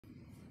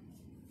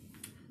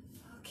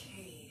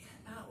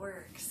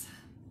works.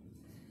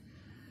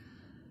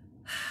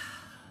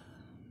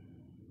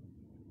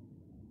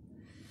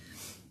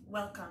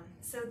 Welcome.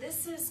 So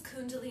this is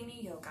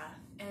Kundalini Yoga,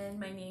 and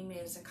my name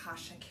is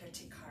Akasha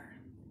Kirti.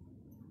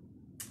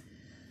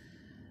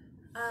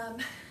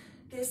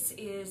 This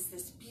is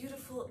this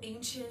beautiful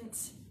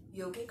ancient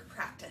yogic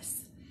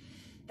practice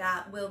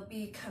that will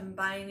be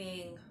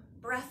combining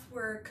breath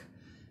work,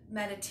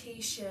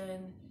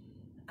 meditation,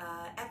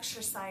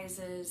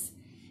 exercises,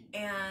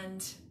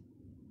 and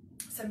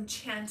some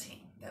chanting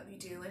that we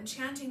do. And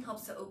chanting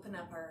helps to open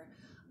up our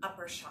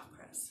upper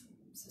chakras.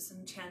 So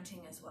some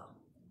chanting as well.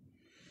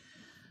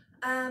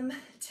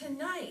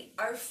 Tonight,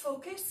 our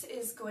focus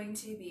is going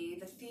to be,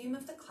 the theme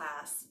of the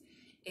class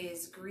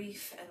is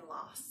grief and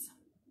loss.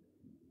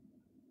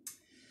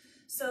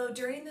 So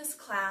during this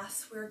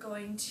class, we're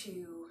going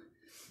to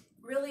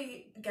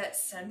really get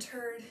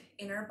centered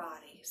in our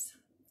bodies,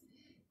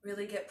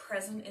 really get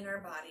present in our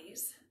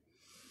bodies.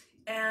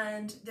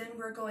 And then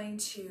we're going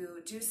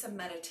to do some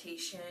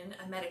meditation,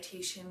 a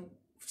meditation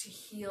to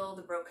heal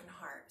the broken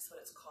heart is what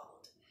it's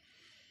called.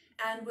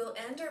 And we'll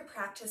end our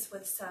practice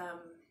with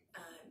some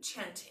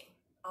chanting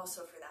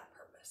also for that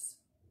purpose.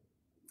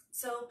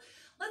 So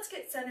let's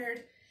get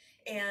centered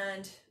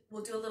and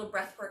we'll do a little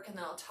breath work, and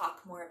then I'll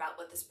talk more about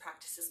what this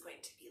practice is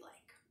going to be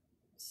like.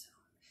 So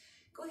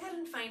go ahead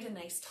and find a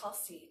nice tall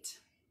seat.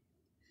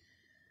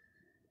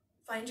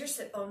 Find your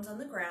sit bones on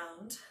the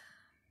ground.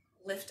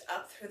 Lift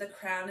up through the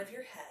crown of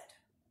your head.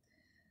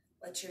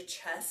 Let your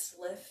chest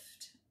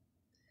lift.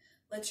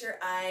 Let your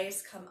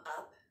eyes come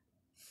up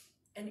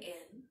and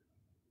in.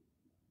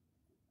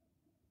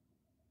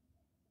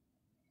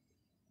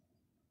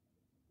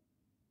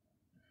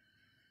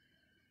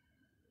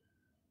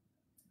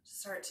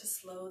 Start to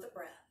slow the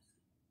breath.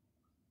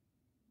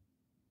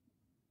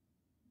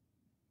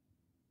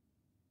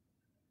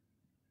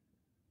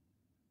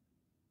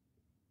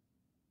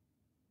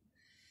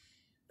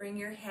 Bring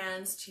your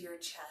hands to your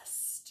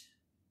chest.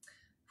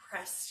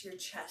 Press your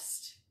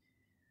chest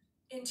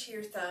into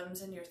your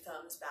thumbs and your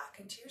thumbs back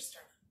into your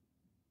sternum.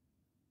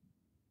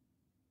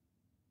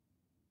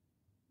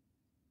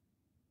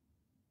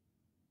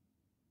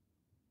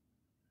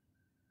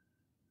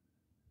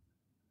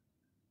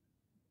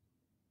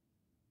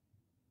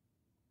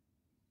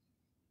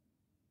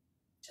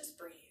 Just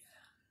breathe.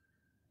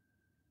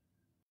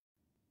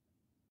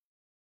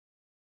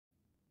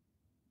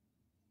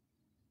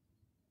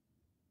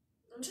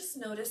 And just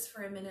notice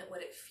for a minute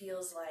what it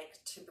feels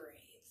like to breathe.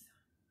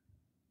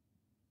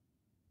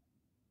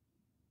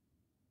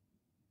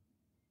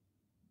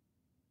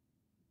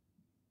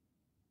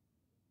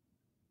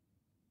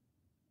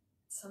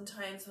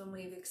 Sometimes when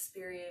we've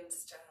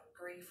experienced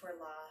grief or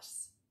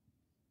loss,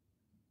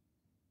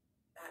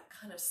 that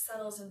kind of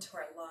settles into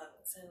our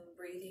lungs and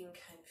breathing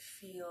can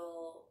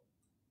feel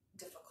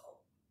difficult.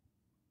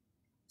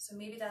 So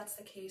maybe that's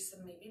the case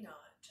and maybe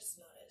not. Just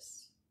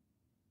notice.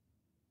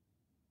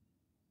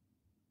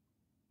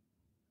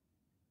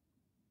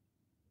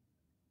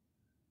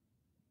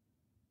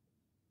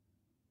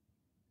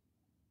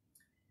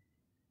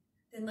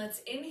 Then let's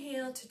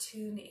inhale to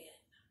tune in.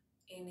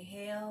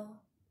 Inhale.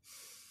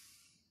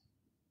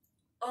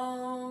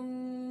 Om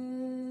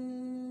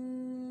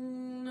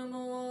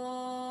Namo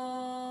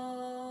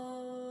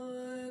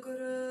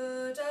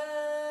Guru Dev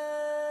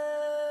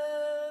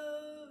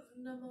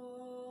Namo.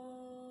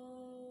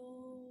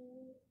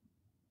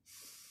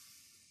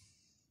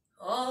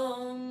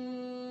 Om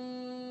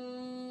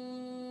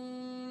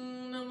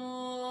Namo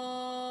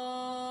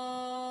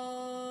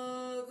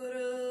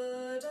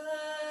Guru Dev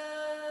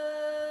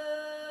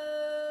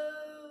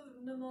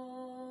Namo.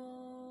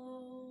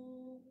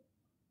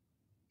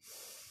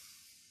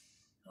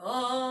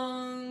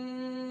 Om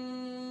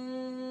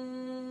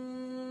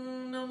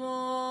Namo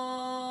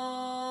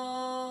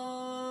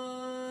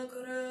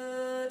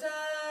Guru Dev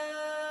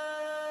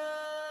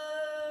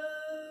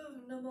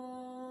Namo.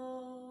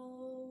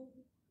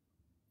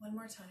 One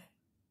more time.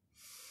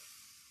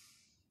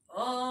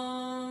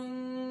 Om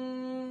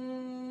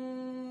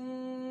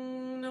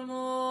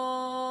Namo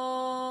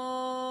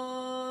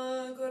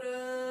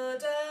Guru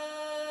Dev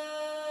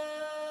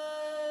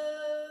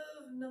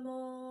Namo.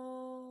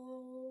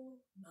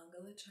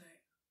 Mangala chart.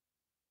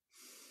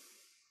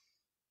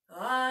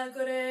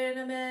 Agure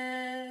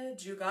name,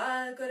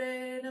 Juga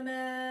Gure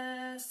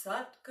name,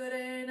 Sat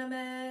Gure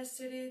name,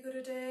 Sri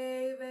Guru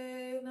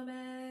Deve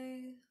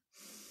name.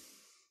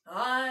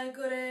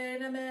 Agure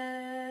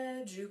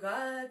name,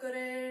 Juga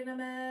Gure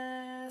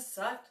name,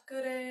 Sat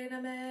Gure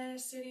name,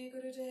 Sri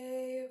Guru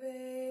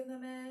Deve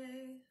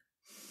name.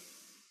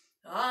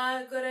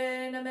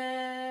 Agure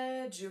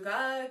name,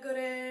 Juga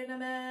Gure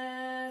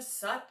name,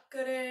 Sat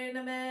Gure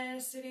name,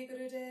 Sri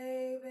Guru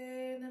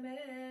Deve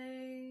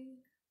name.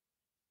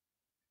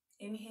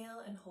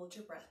 Inhale and hold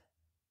your breath.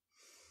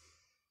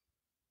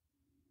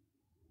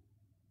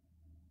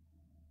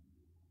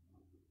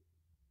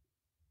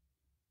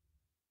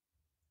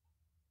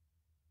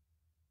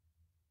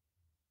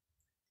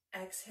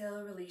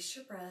 Exhale, release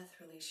your breath,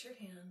 release your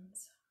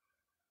hands.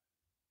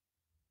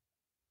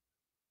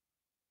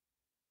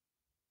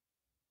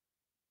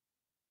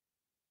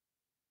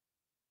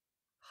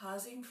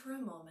 Pausing for a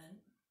moment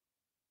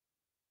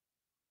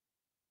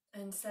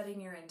and setting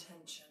your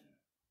intention.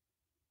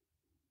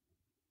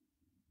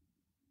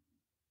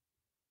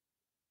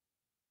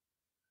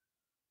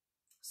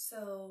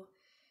 So,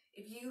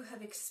 if you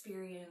have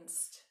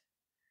experienced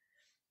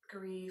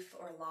grief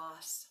or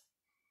loss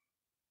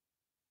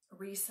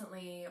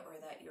recently, or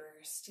that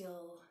you're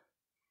still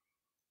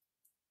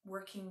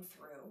working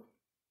through,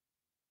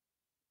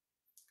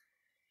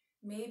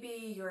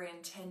 maybe your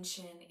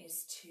intention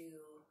is to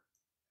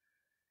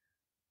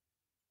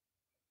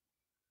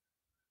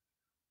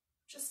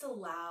just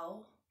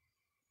allow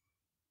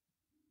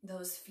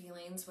those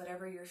feelings,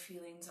 whatever your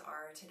feelings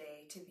are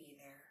today, to be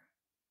there.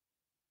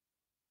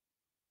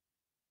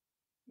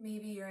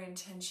 Maybe your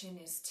intention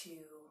is to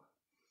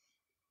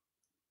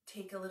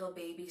take a little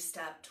baby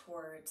step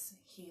towards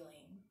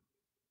healing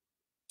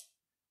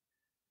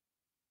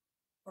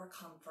or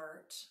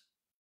comfort.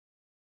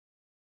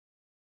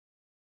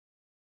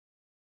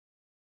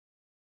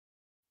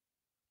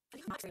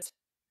 If you've experienced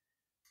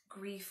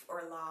grief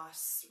or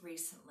loss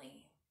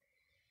recently,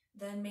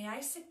 then may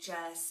I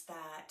suggest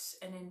that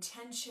an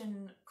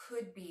intention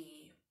could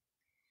be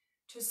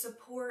to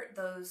support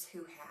those who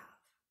have.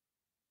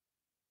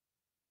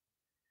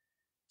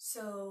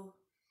 So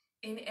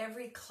in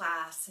every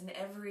class, in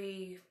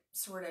every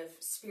sort of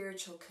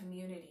spiritual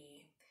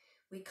community,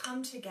 we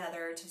come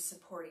together to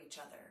support each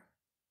other.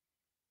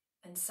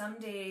 And some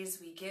days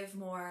we give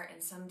more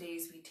and some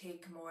days we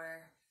take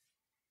more.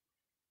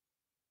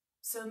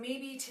 So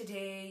maybe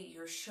today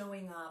you're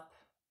showing up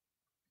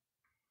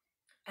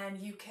and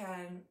you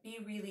can be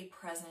really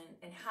present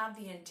and have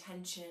the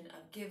intention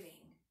of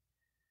giving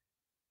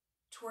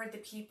toward the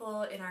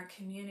people in our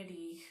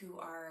community who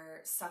are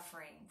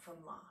suffering from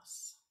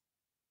loss.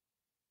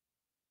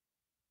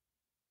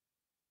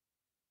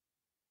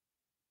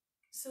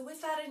 So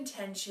with that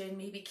intention,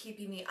 maybe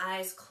keeping the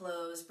eyes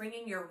closed,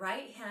 bringing your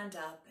right hand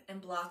up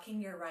and blocking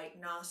your right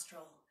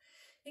nostril,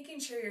 making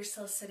sure you're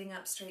still sitting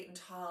up straight and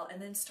tall,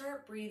 and then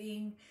start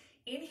breathing,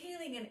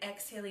 inhaling and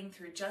exhaling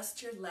through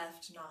just your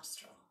left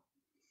nostril.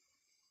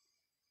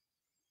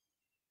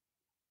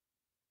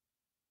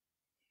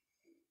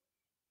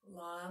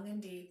 Long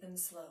and deep and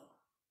slow.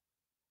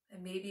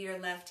 And maybe your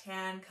left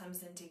hand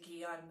comes into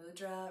Gyan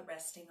Mudra,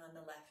 resting on the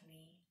left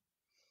knee.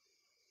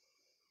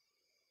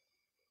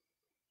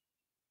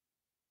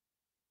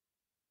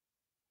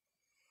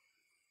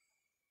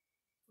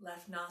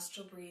 Left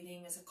nostril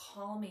breathing is a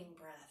calming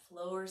breath,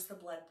 lowers the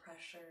blood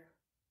pressure.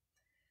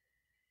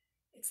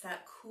 It's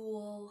that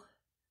cool,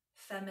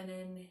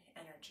 feminine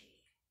energy.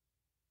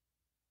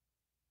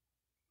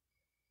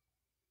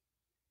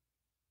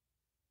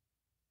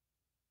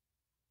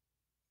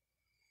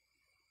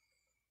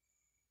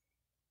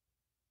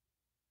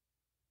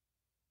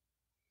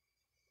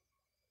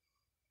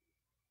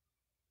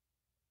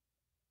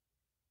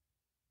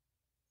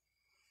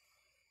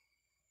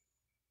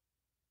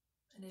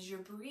 And as you're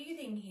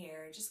breathing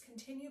here, just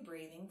continue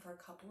breathing for a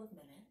couple of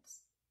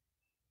minutes.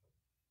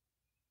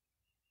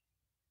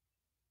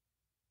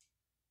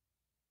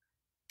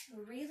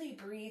 Really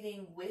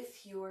breathing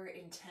with your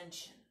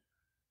intention.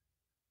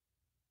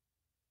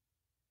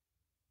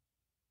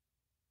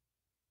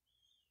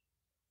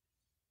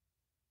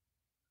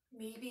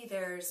 Maybe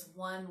there's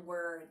one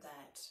word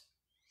that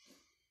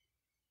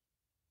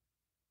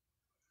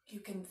you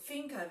can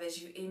think of as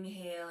you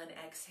inhale and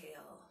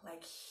exhale,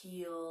 like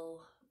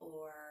heal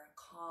or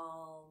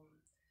calm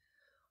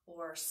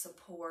or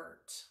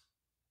support.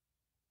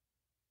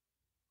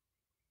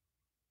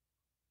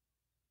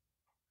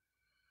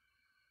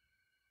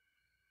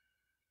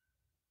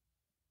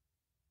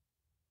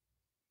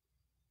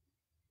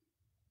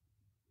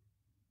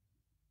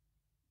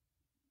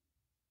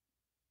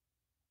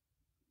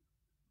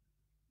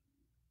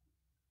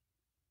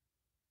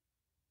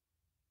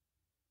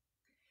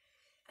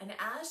 And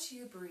as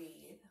you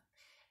breathe,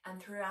 and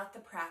throughout the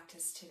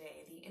practice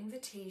today, the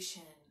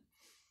invitation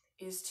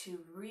is to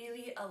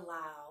really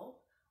allow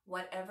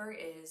whatever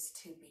is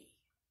to be.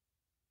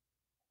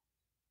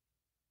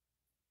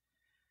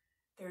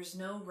 There's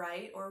no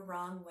right or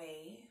wrong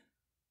way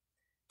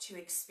to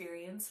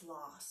experience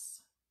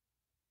loss.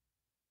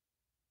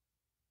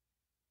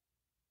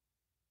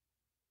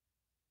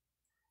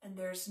 And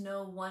there's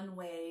no one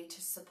way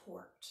to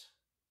support.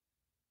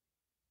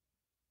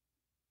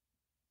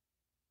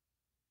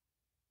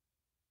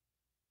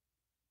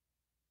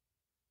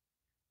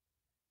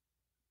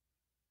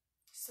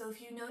 So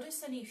if you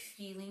notice any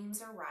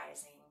feelings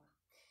arising,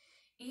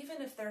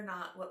 even if they're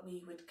not what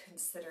we would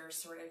consider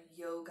sort of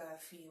yoga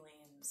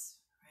feelings,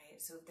 right?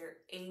 So if they're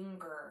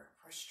anger,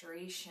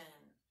 frustration,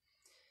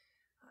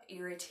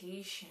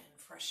 irritation,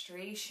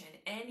 frustration,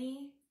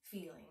 any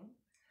feeling,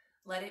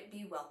 let it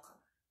be welcome.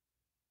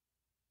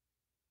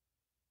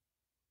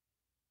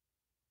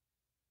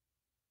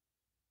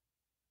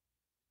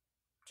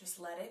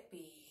 Just let it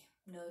be.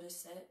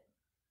 Notice it.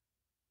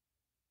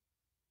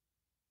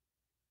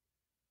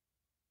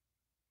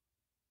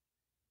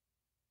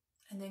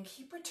 And then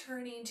keep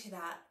returning to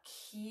that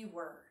key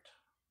word.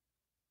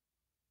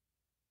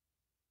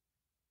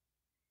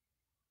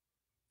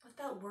 Let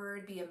that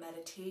word be a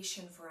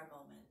meditation for a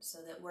moment, so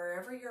that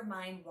wherever your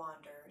mind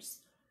wanders,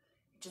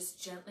 it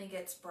just gently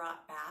gets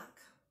brought back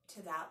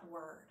to that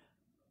word.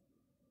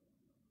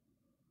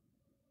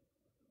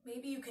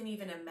 Maybe you can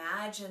even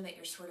imagine that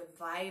you're sort of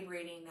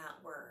vibrating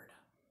that word,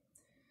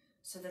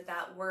 so that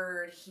that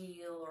word,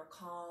 heal or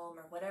calm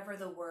or whatever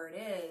the word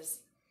is,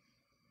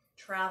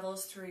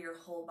 travels through your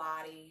whole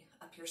body,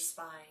 up your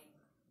spine.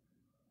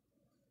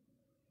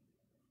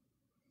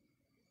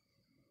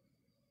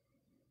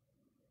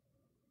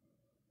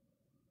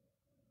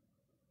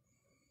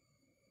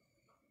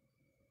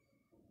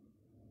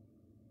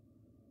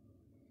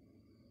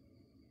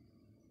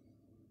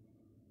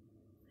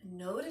 And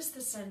notice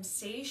the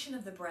sensation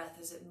of the breath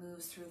as it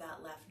moves through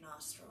that left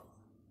nostril.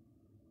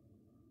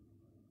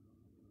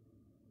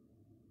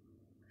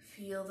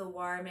 Feel the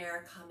warm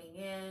air coming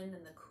in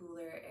and the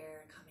cooler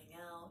air coming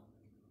out.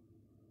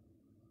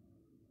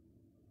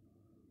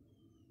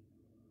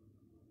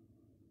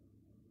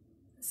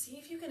 See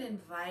if you can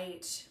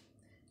invite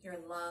your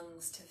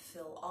lungs to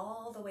fill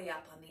all the way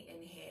up on the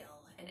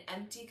inhale and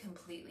empty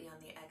completely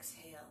on the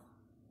exhale.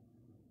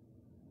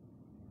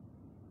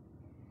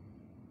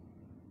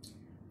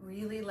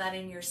 Really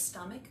letting your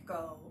stomach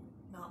go,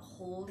 not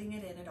holding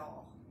it in at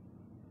all.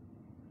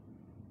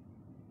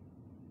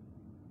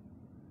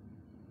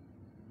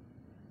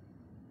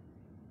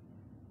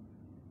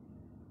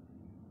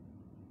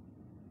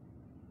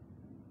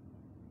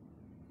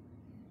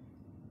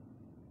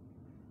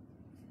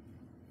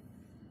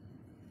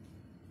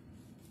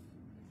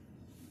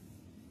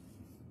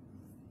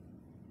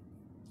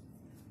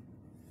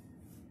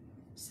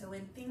 So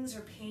when things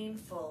are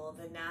painful,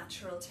 the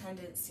natural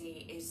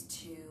tendency is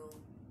to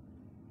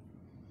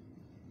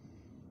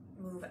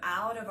move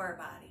out of our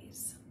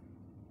bodies.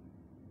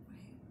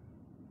 Right?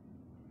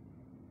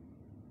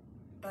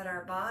 But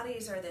our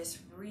bodies are this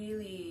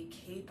really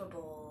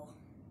capable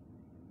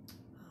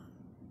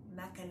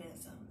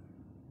mechanism,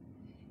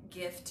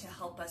 gift to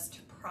help us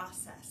to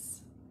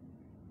process.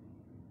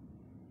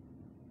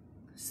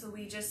 So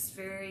we just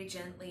very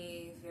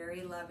gently,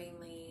 very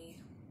lovingly,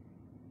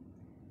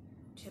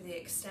 to the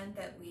extent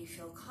that we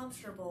feel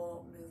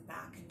comfortable, move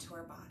back into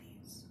our bodies.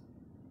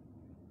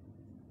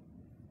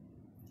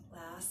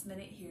 Last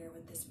minute here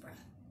with this breath.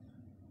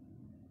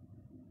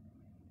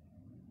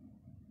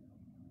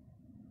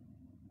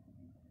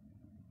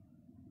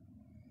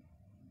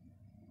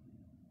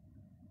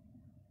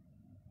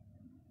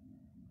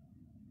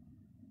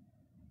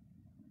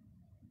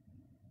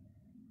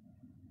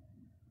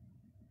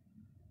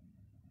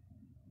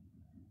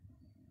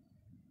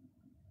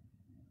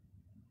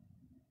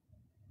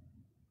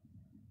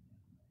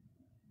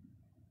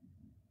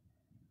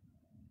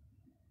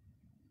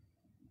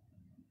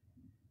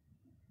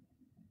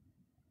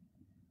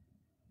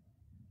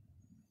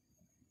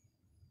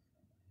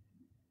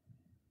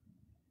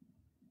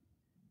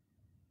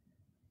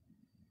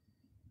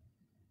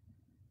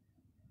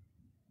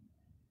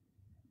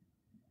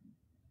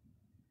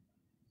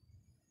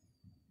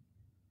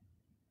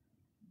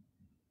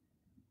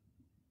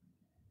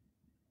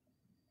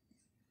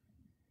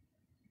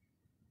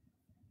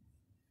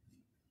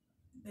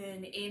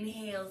 Then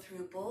inhale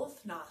through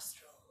both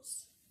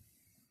nostrils.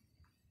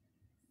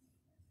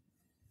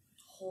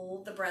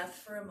 Hold the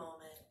breath for a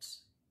moment.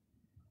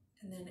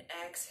 And then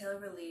exhale,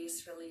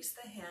 release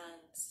the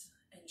hands,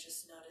 and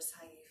just notice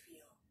how you feel.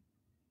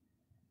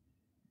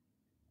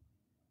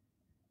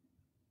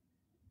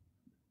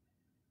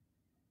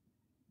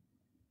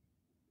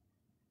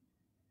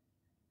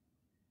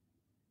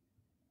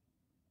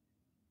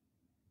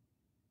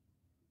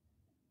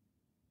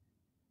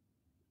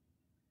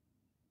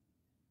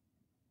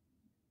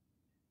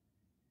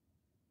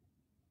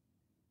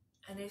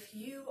 And if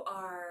you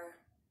are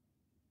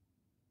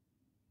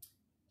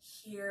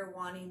here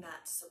wanting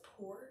that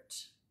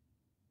support,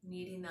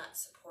 needing that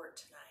support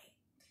tonight,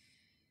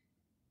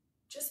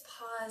 just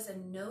pause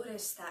and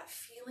notice that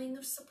feeling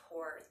of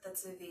support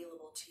that's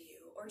available to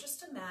you, or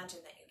just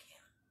imagine that you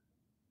can.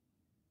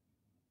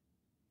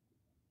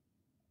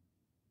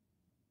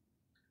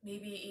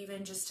 Maybe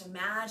even just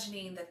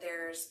imagining that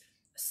there's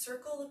a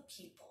circle of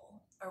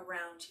people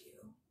around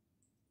you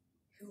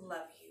who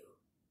love you.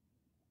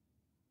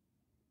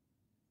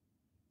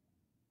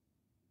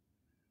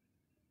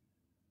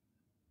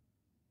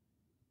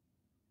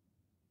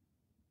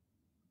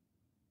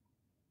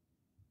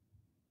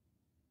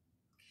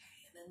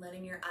 And then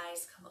letting your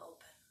eyes come open.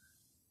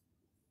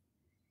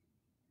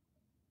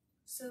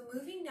 So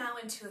moving now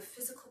into a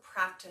physical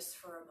practice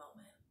for a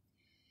moment.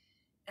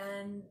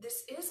 And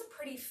this is a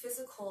pretty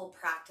physical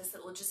practice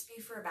that will just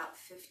be for about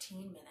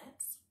 15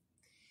 minutes.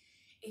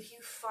 If you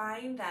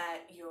find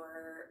that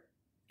you're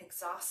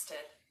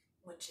exhausted,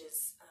 which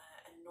is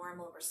a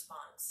normal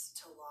response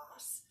to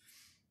loss,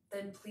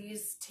 then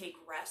please take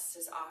rests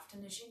as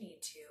often as you need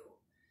to,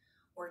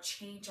 or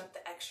change up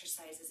the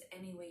exercises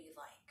any way you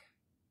like.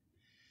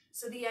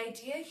 So the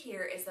idea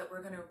here is that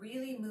we're going to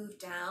really move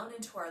down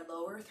into our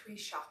lower 3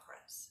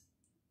 chakras,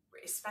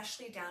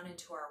 especially down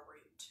into our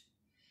root.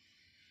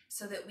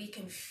 so that we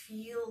can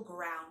feel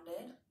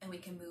grounded and we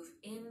can move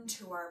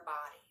into our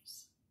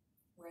bodies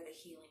where the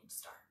healing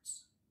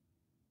starts.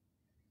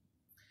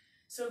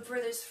 So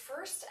for this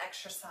first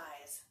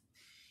exercise,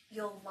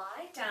 you'll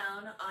lie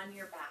down on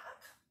your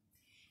back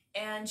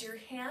and your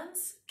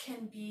hands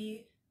can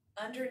be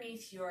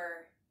underneath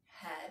your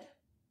head,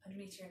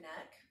 underneath your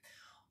neck,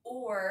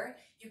 or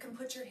you can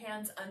put your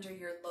hands under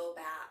your low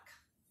back.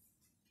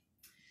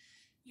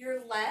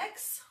 Your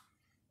legs,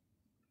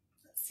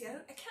 let's see,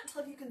 I can't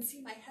tell if you can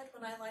see my head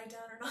when I lie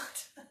down or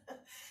not.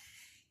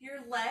 Your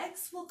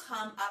legs will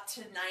come up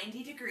to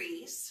 90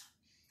 degrees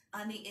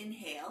on the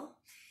inhale,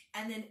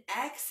 and then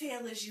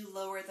exhale as you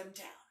lower them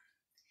down.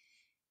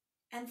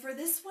 And for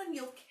this one,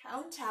 you'll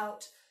count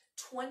out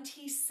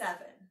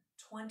 27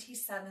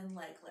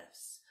 leg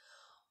lifts,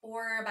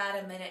 or about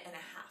a minute and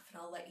a half,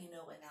 and I'll let you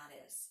know when that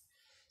is.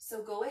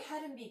 So go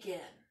ahead and begin.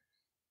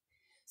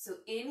 So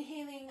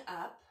inhaling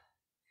up,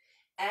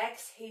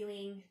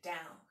 exhaling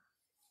down.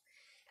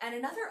 And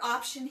another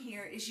option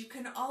here is you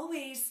can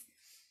always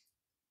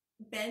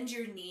bend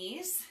your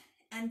knees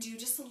and do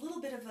just a little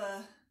bit of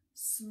a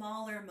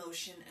smaller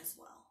motion as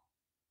well.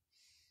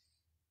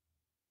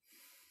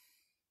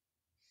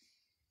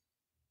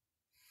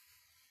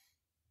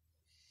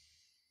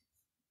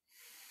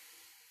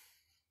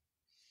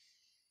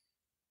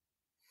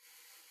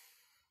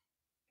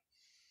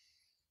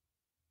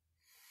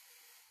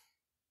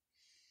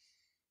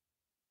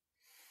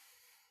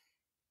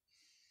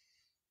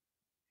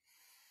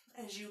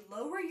 As you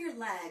lower your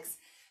legs,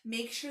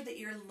 make sure that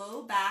your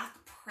low back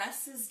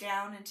presses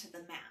down into the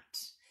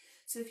mat.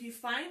 So if you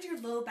find your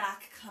low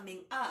back coming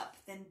up,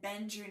 then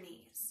bend your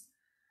knees.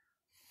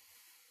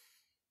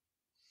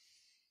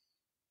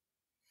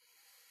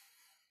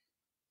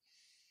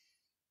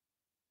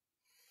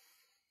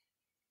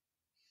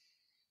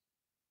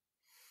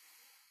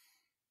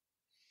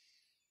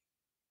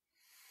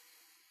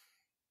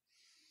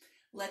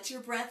 Let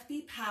your breath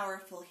be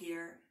powerful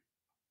here.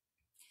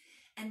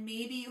 And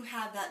maybe you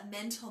have that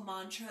mental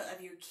mantra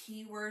of your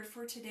keyword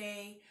for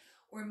today,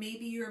 or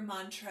maybe your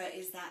mantra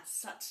is that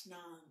Sat Nam.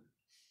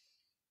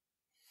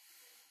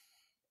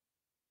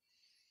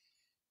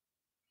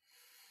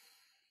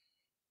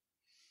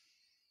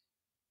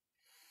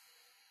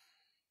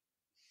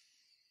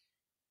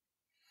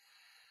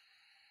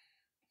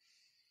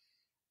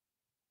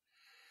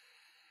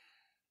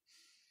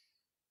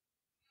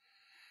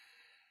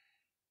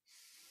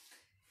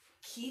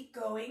 Keep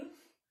going.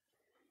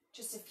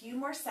 Just a few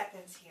more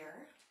seconds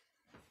here.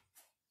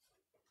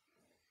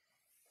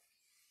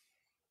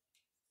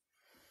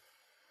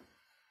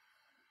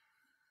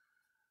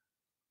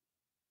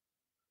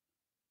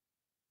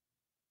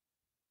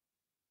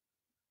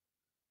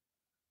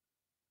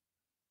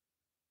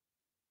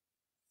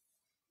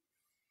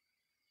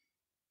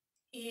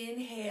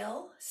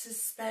 Inhale,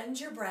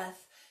 suspend your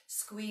breath,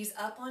 squeeze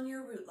up on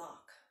your root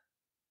lock.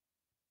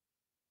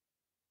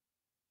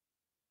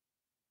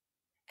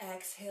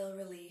 Exhale,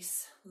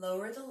 release,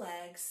 lower the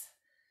legs.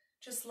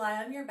 Just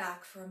lie on your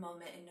back for a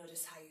moment and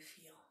notice how you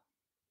feel.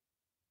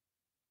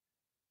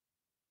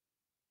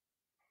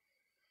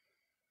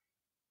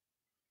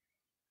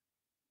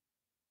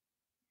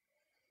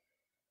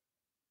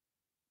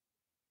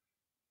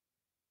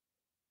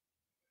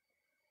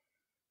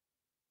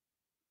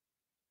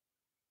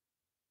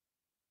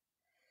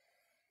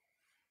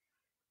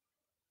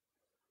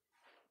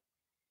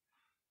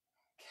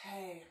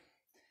 Okay,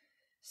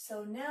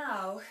 so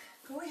now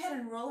go ahead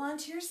and roll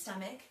onto your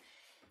stomach.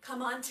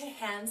 Come onto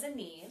hands and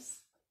knees.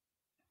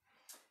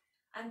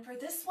 And for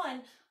this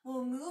one,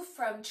 we'll move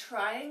from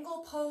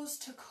triangle pose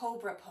to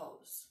cobra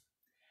pose.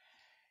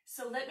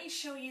 So let me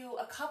show you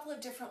a couple of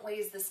different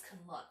ways this can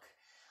look.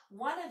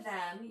 One of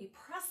them, you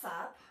press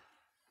up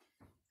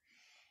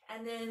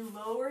and then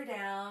lower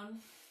down,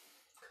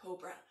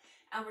 cobra.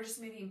 And we're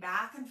just moving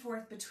back and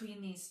forth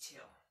between these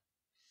two.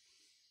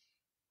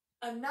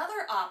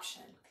 Another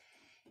option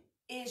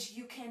is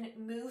you can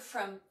move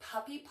from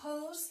puppy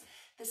pose.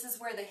 This is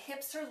where the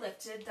hips are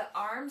lifted, the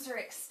arms are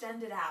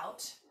extended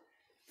out.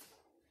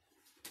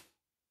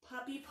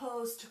 Puppy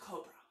pose to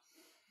cobra.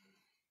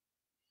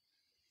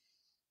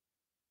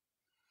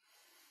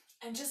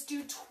 And just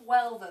do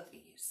 12 of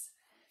these.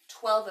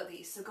 12 of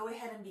these. So go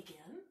ahead and begin.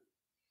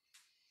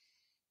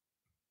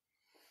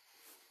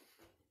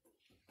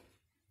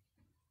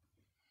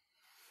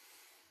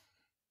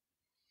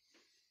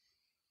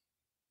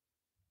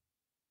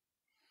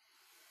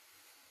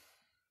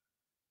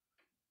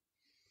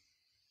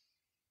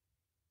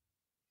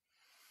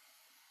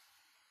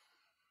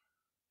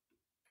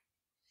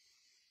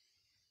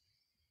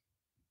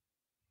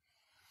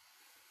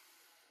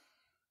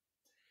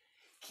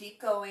 Keep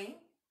going.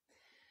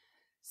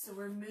 So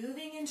we're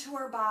moving into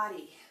our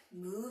body.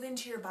 Move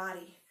into your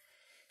body.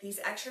 These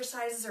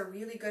exercises are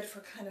really good for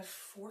kind of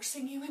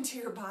forcing you into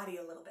your body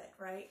a little bit,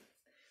 right?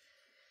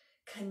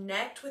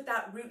 Connect with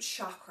that root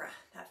chakra,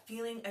 that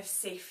feeling of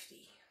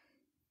safety.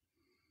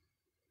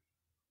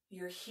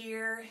 You're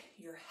here,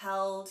 you're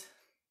held.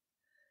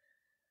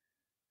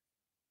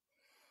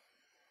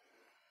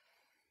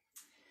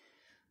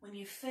 When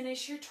you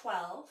finish your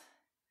 12,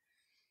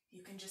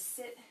 you can just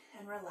sit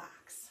and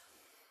relax.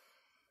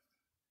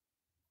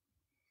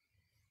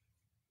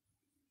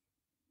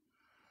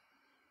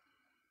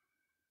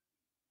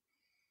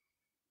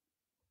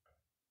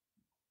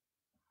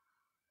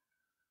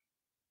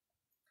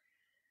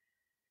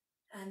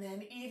 And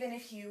then even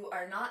if you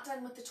are not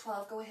done with the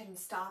 12, go ahead and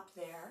stop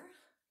there.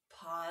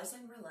 Pause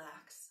and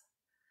relax.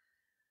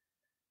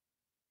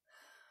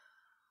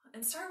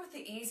 And start with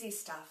the easy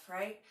stuff,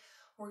 right?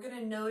 We're going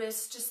to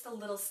notice just the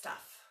little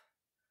stuff.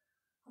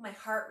 Oh, my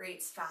heart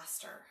rate's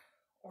faster,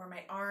 or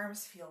my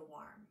arms feel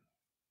warm.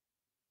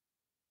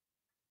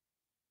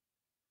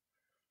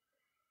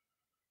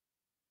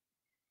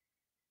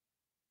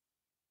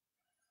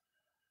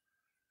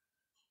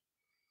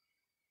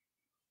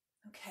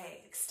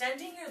 Okay,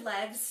 extending your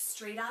legs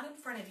straight out in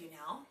front of you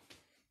now.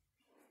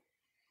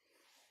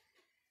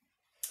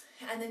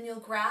 And then you'll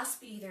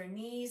grasp either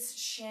knees,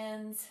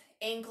 shins,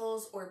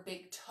 ankles, or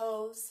big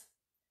toes.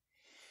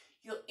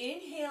 You'll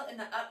inhale in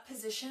the up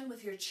position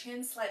with your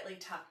chin slightly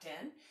tucked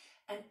in,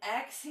 and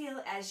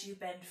exhale as you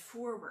bend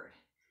forward.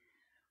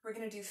 We're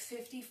going to do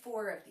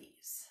 54 of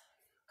these.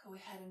 Go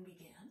ahead and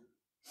begin.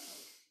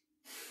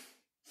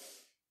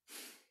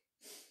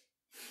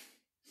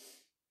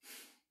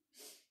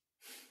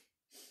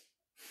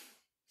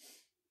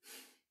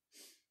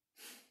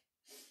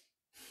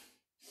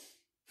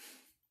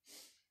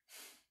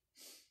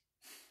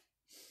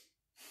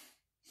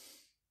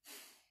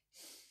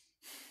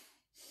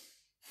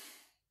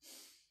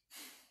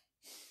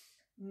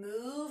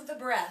 Move the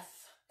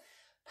breath,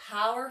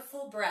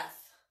 powerful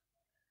breath.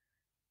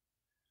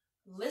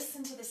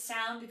 Listen to the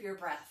sound of your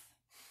breath.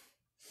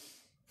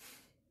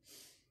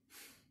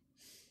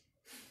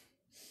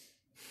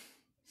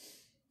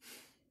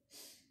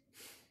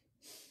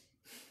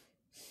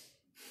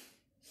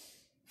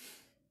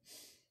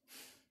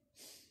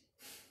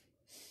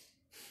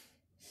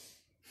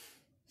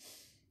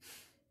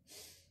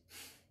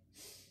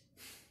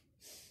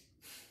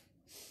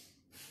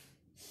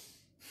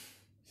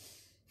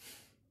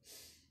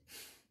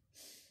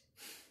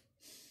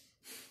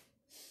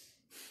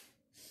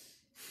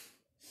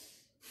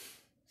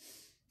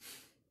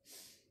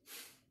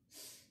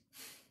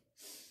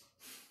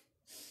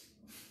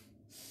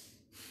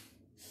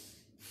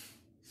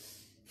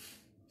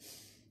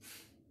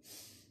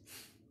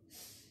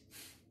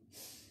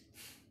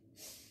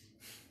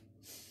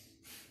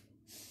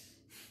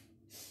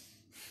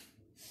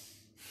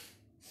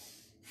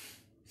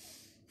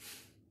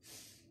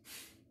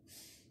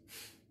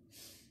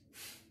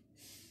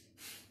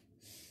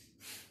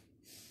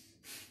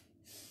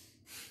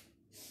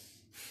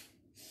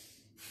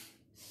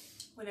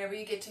 Whenever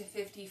you get to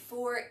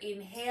 54,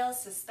 inhale,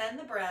 suspend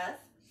the breath.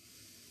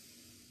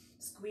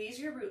 Squeeze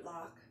your root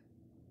lock.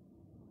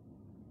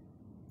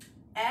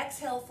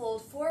 Exhale,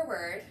 fold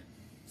forward.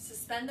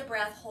 Suspend the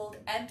breath, hold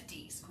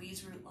empty.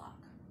 Squeeze root lock.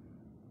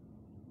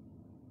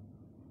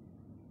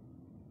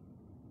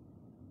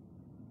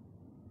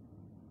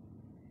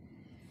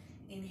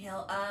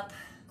 Inhale up,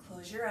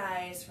 close your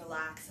eyes,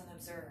 relax and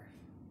observe.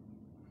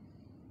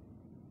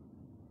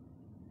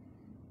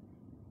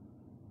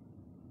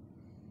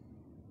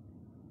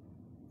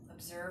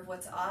 Observe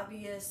what's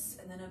obvious,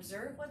 and then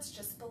observe what's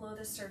just below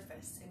the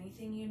surface.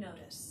 Anything you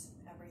notice,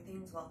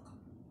 everything's welcome.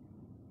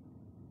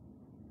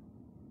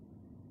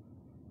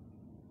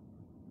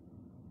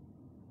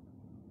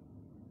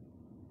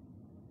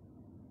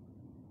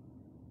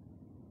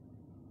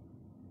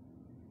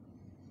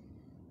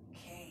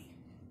 Okay,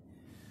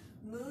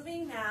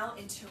 moving now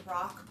into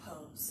rock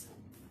pose.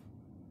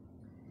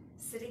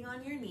 Sitting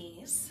on your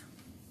knees.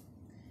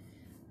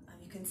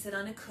 You can sit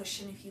on a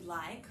cushion if you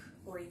like,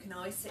 or you can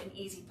always sit in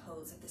easy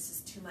pose if this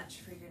is too much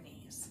for your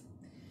knees.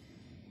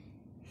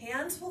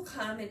 Hands will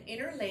come and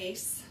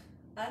interlace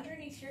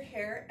underneath your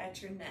hair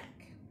at your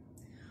neck.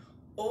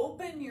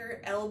 Open your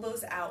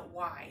elbows out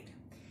wide.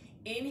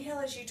 Inhale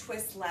as you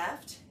twist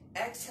left,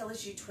 exhale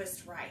as you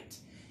twist right.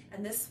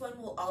 And this one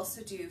we'll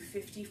also do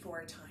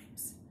 54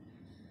 times.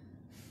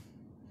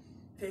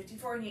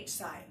 54 on each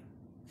side.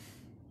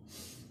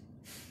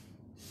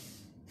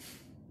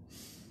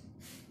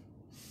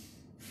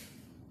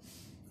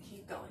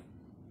 Keep going.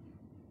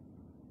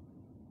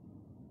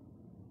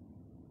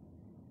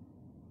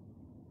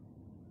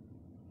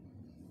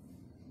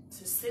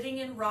 So sitting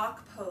in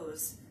rock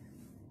pose,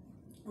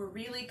 we're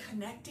really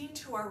connecting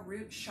to our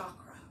root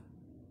chakra.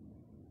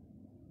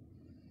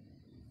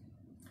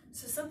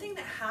 So something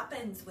that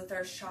happens with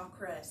our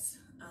chakras,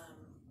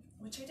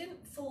 which I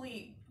didn't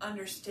fully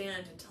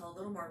understand until a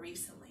little more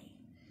recently,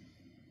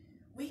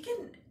 we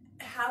can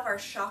have our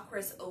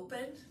chakras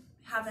open,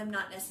 have them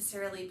not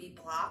necessarily be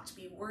blocked,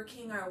 be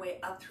working our way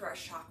up through our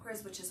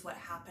chakras, which is what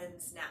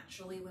happens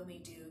naturally when we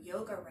do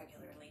yoga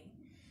regularly.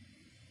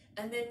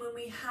 And then when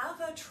we have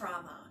a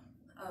trauma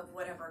of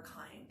whatever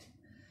kind,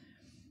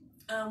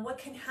 what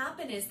can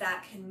happen is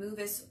that can move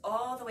us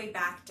all the way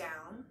back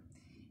down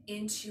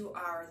into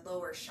our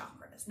lower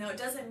chakras. Now, it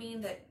doesn't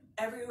mean that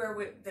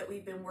everywhere that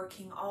we've been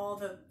working, all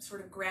the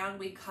sort of ground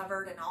we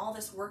covered and all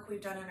this work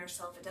we've done on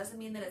ourselves, it doesn't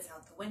mean that it's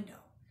out the window.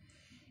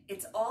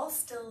 It's all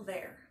still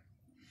there.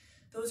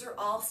 Those are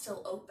all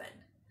still open.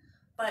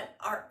 But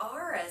our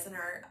auras and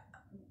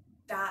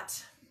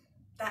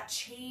that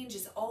change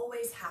is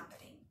always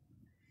happening.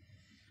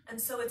 And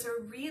so it's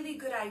a really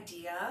good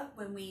idea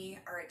when we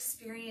are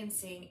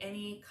experiencing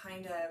any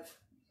kind of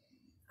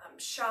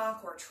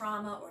shock or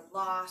trauma or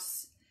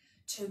loss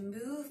to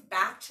move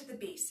back to the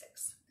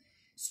basics.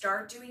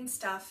 Start doing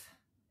stuff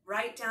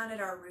right down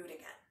at our root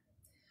again.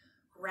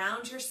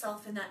 Ground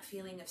yourself in that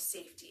feeling of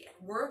safety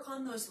and work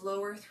on those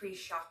lower 3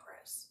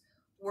 chakras.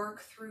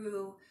 Work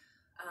through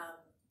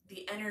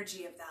the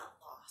energy of that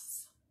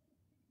loss.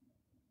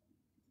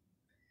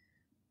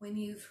 When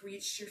you've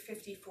reached your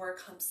 54,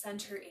 come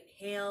center,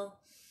 inhale,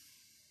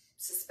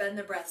 suspend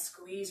the breath,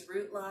 squeeze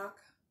root lock.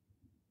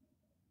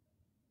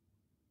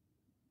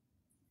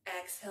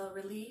 Exhale,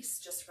 release,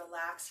 just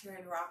relax here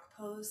in rock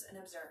pose and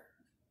observe.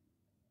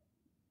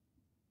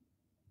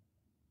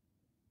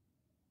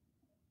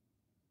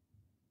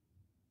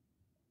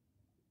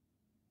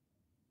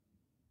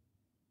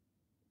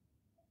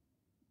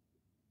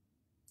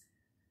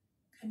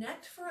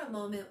 Connect for a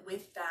moment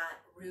with that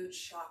root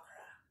chakra.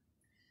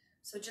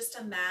 So just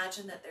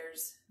imagine that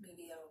there's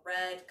maybe a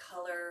red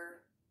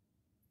color,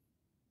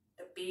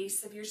 the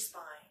base of your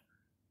spine.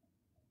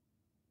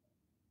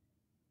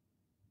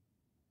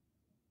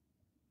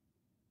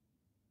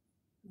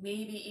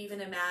 Maybe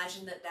even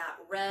imagine that that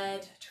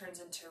red turns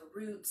into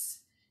roots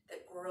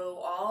that grow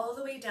all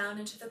the way down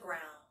into the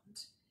ground.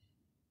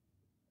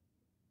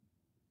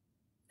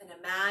 And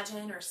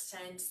imagine or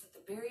sense that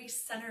the very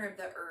center of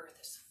the earth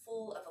is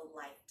full of a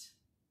light.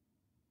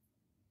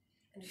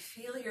 And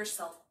feel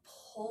yourself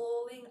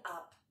pulling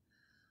up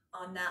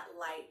on that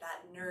light,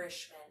 that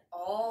nourishment,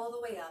 all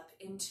the way up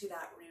into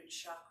that root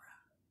chakra.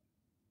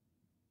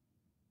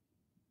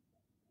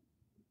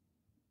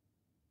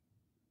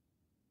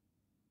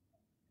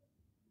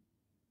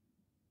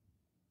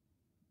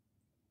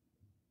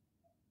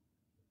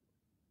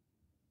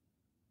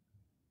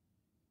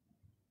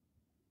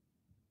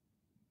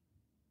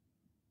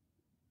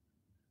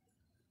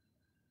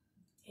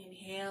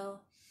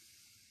 Inhale,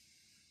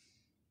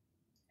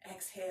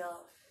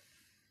 exhale.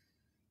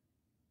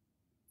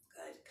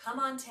 Good. Come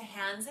on to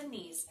hands and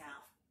knees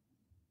now.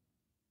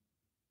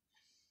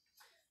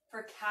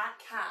 For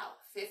cat-cow,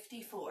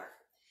 54.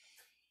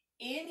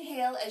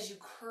 Inhale as you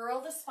curl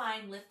the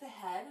spine, lift the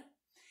head.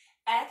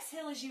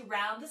 Exhale as you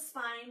round the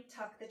spine,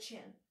 tuck the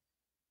chin.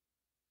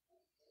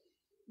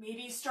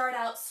 Maybe start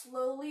out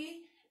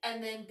slowly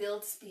and then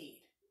build speed.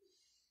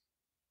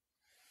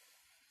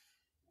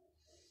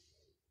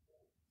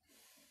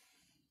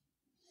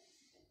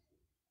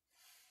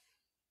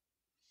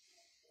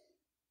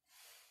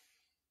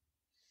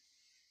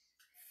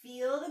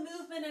 Feel the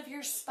movement of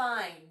your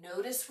spine.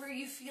 Notice where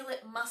you feel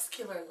it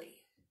muscularly.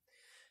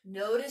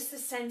 Notice the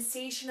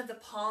sensation of the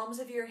palms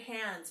of your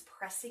hands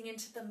pressing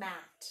into the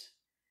mat.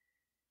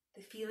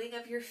 The feeling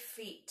of your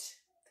feet.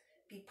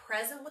 Be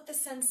present with the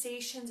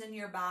sensations in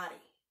your body.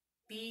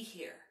 Be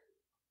here.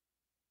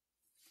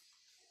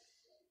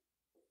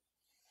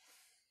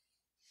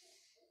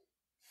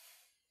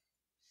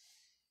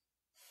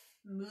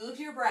 Move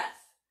your breath.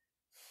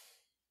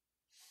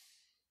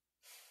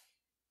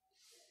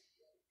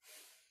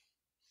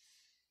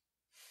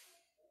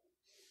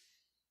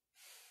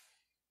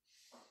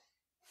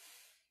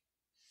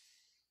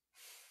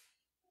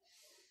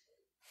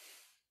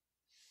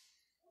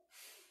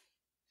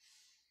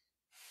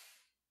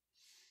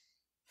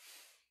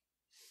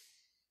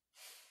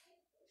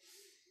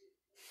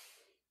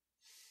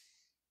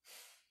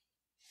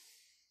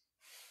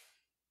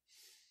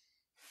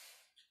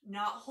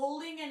 Not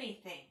holding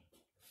anything.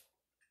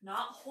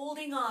 Not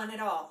holding on at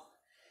all.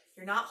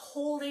 You're not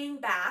holding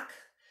back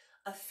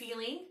a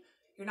feeling.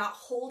 You're not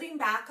holding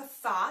back a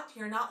thought.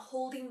 You're not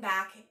holding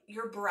back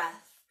your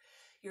breath.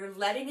 You're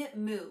letting it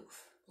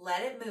move.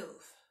 Let it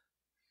move.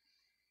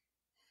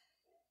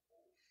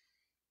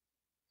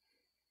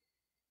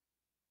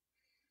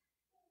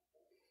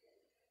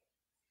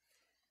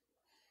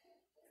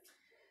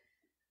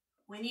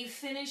 When you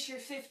finish your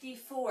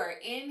 54,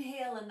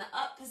 inhale in the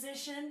up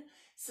position,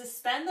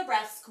 suspend the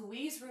breath,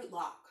 squeeze root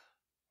lock.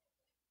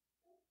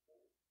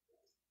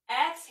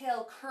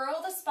 Exhale,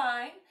 curl the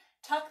spine,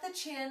 tuck the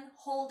chin,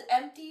 hold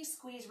empty,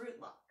 squeeze root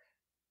lock.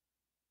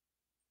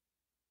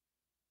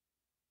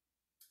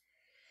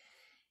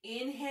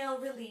 Inhale,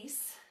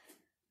 release.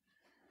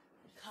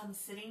 Come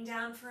sitting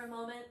down for a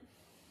moment.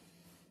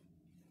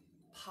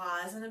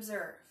 Pause and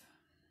observe.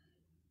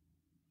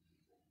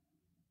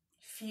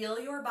 Feel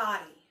your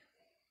body.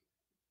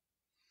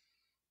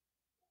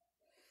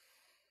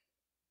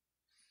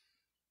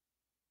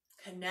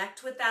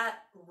 Connect with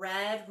that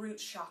red root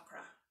chakra.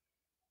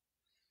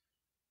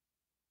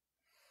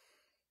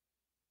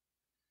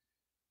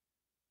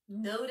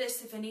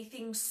 Notice if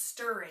anything's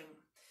stirring.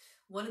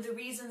 One of the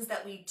reasons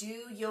that we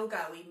do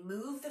yoga, we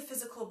move the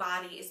physical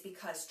body, is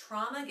because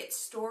trauma gets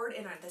stored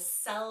in the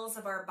cells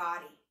of our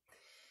body.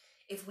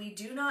 If we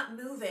do not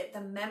move it,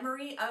 the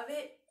memory of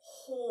it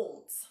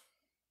holds.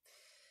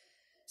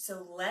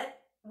 So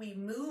we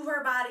move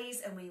our bodies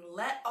and we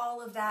let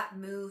all of that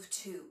move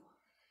too.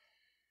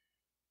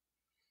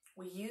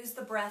 We use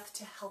the breath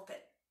to help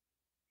it.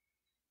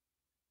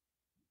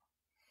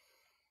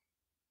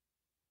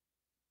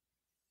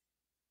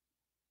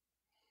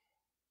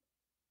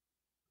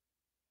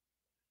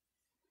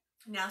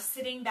 Now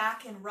sitting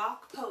back in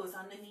rock pose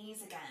on the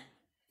knees again.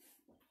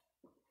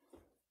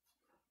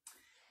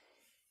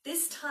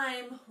 This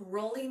time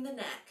rolling the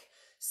neck.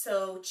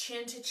 So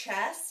chin to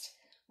chest,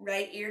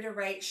 right ear to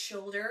right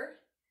shoulder,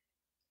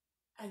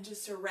 and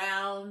just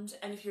around.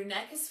 And if your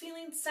neck is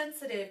feeling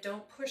sensitive,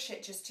 don't push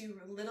it. Just do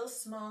little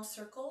small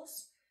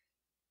circles.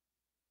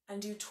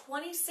 And do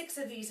 26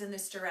 of these in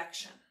this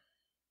direction.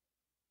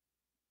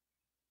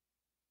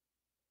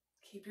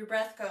 Keep your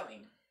breath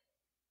going.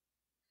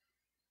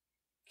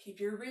 Keep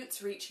your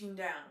roots reaching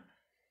down.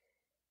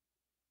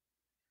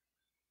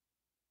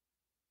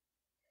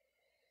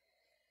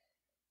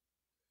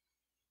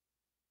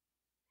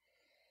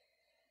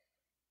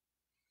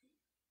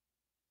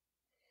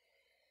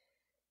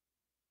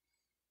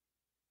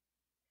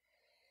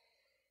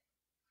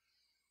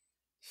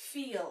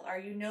 Feel. Are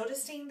you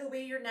noticing the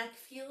way your neck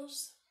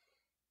feels?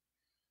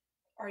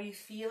 Are you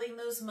feeling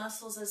those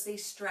muscles as they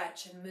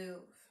stretch and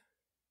move?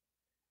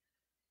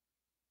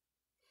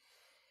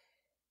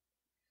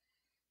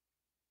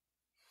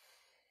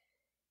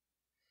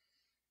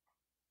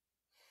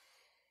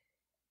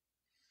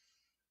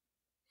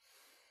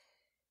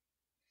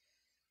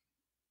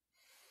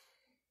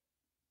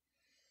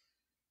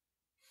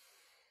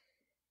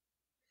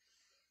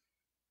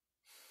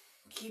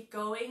 Keep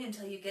going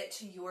until you get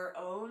to your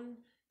own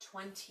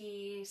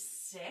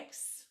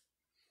 26.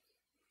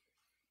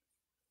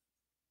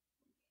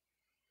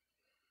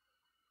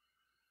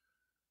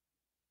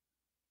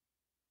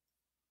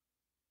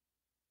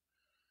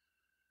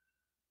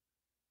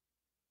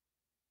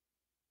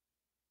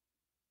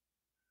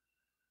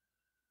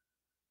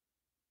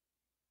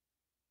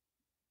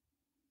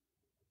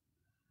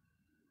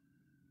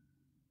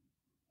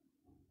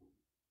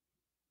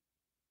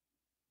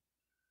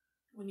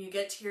 When you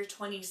get to your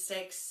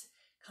 26,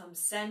 come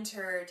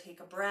center, take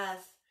a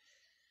breath,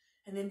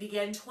 and then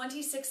begin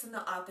 26 in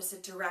the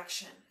opposite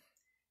direction.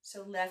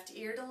 So left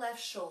ear to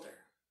left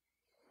shoulder.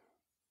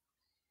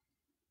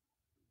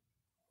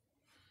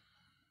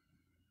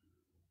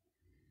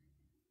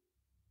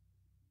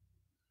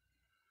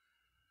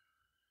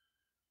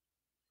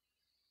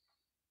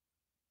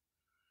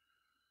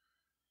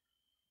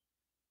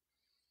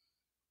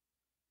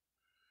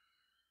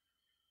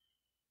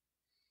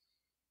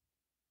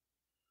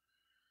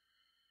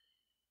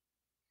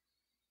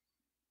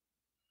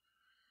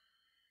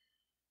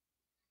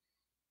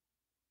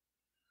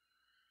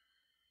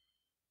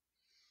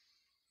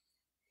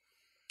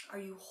 Are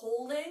you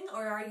holding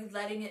or are you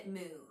letting it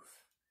move?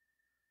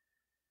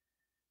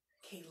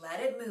 Okay,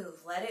 let it move,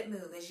 let it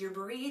move. As you're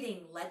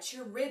breathing, let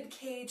your rib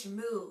cage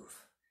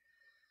move.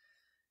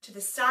 To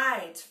the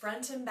sides,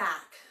 front and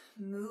back,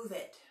 move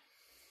it.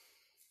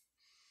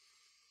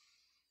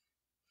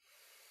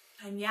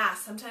 And yeah,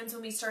 sometimes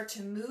when we start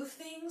to move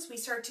things, we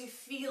start to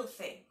feel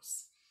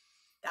things.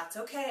 That's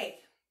okay.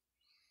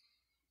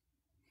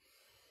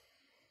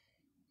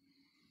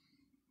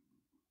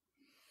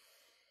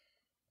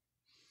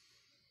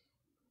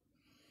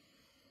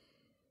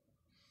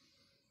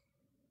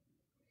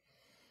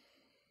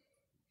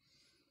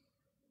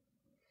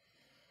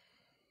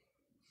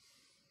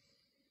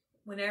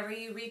 Whenever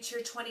you reach your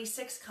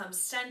 26, come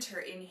center,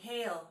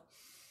 inhale.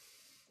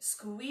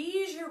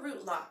 Squeeze your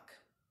root lock.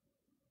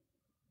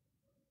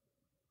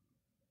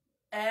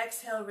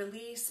 Exhale,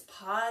 release,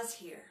 pause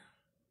here.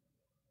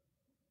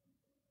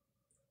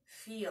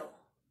 Feel.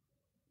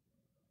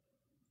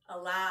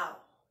 Allow.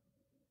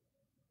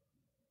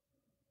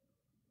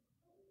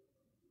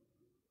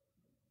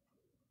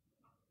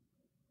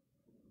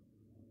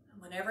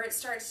 Whenever it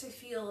starts to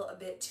feel a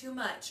bit too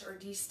much or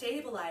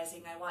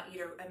destabilizing, I want you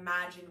to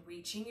imagine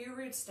reaching your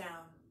roots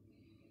down,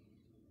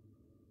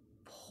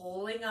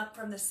 pulling up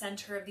from the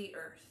center of the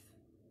earth.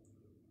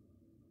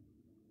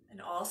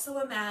 And also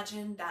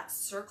imagine that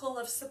circle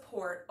of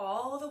support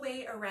all the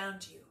way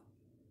around you.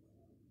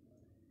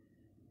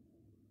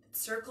 That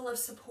circle of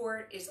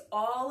support is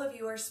all of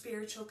your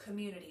spiritual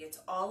community. It's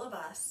all of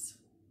us.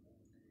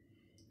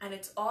 And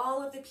it's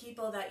all of the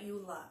people that you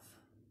love,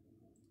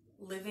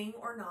 living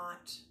or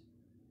not,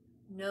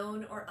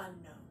 known or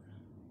unknown.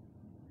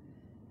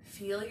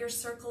 Feel your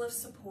circle of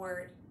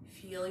support,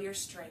 feel your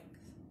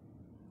strength,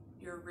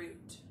 your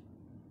root.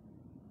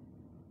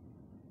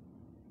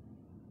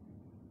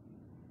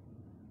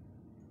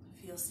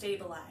 Feel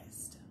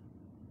stabilized.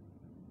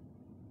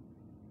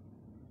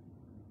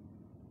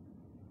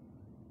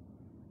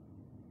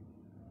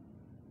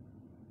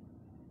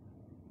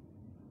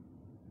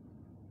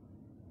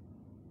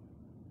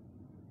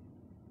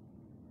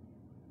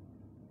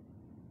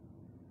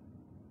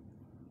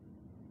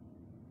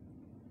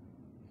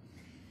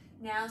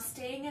 Now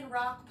staying in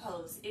rock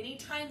pose.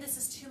 Anytime this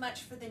is too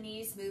much for the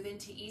knees, move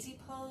into easy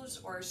pose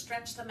or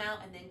stretch them out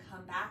and then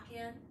come back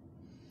in.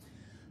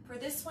 For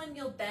this one,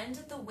 you'll bend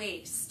at the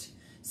waist.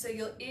 So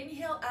you'll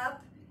inhale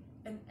up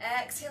and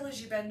exhale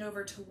as you bend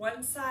over to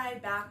one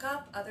side, back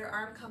up, other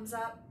arm comes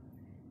up,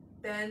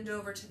 bend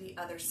over to the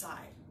other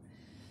side.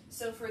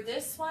 So for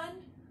this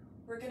one,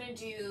 we're gonna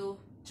do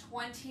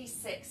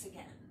 26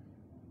 again.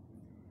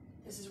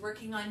 This is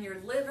working on your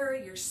liver,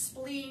 your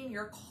spleen,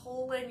 your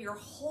colon, your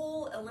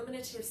whole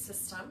eliminative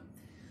system,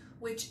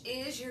 which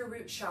is your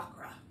root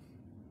chakra.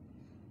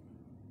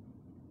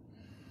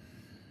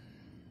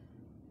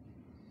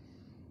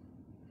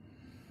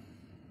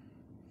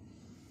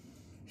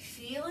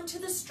 Feel into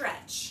the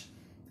stretch.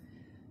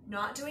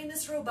 Not doing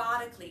this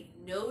robotically,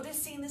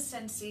 noticing the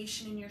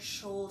sensation in your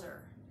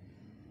shoulder,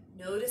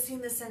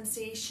 noticing the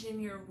sensation in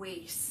your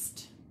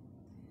waist,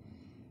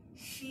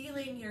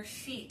 feeling your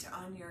feet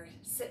on your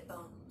sit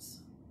bones,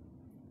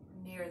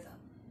 near them.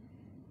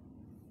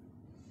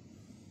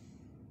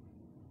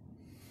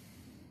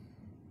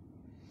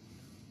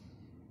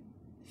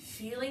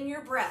 Feeling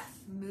your breath,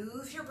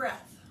 move your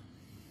breath.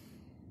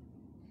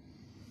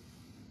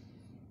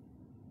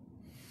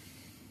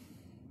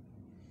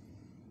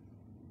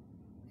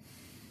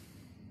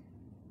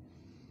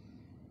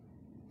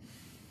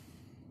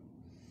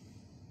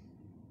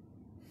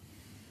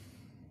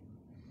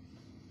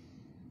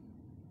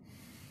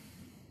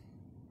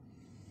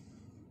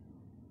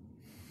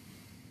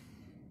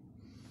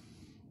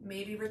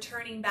 Maybe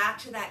returning back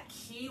to that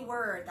key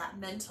word, that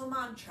mental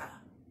mantra.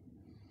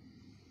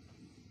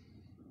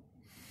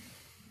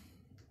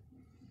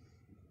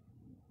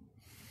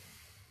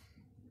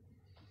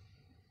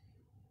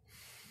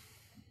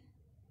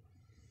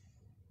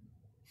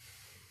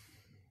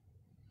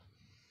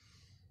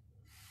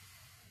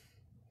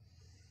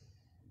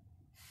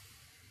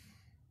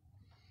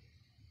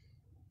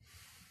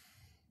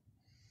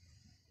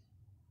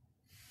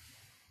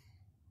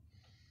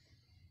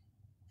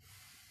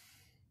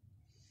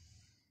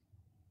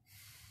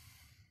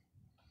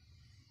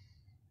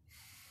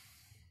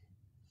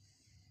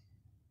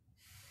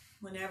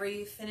 Whenever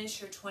you finish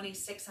your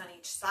 26 on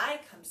each side,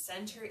 come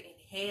center,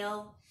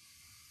 inhale,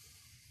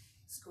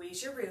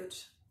 squeeze your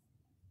root,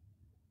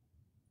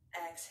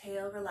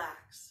 exhale,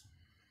 relax,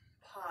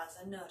 pause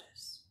and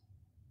notice.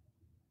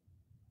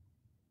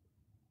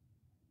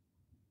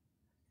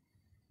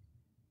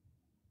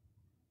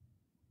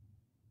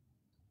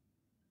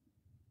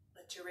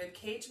 Let your rib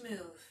cage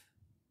move.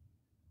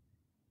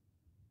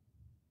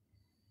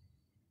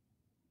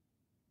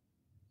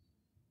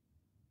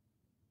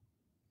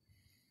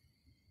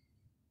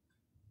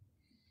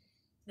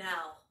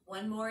 Now,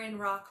 one more in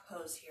rock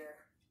pose here.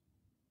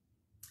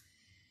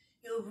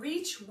 You'll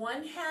reach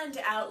one hand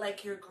out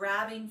like you're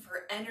grabbing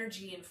for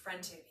energy in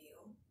front of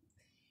you.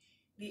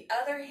 The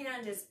other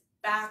hand is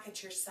back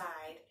at your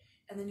side,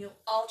 and then you'll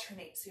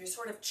alternate. So you're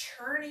sort of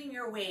churning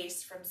your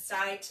waist from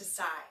side to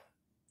side.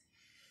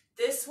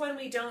 This one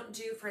we don't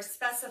do for a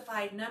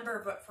specified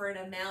number, but for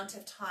an amount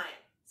of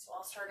time. So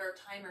I'll start our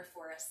timer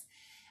for us.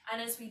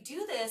 And as we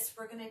do this,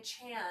 we're going to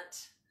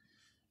chant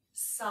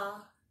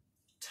sa,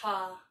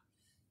 ta,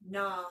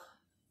 na,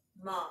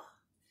 ma,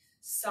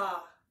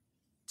 sa,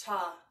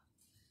 ta,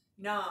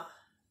 na,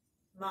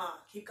 ma.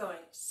 Keep going.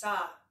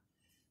 Sa,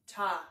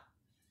 ta,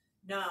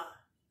 na,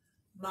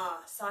 ma.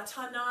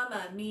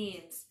 Satanama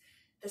means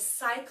the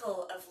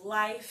cycle of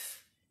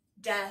life,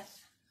 death,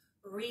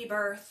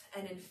 rebirth,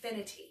 and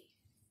infinity.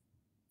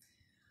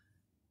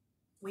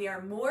 We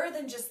are more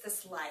than just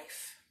this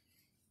life.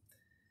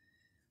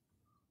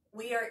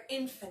 We are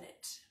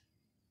infinite.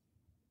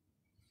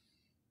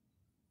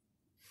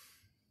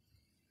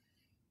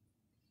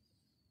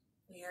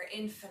 We are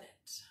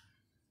infinite.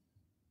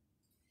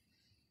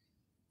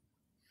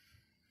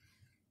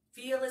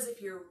 Feel as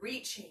if you're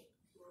reaching.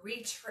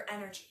 Reach for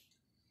energy.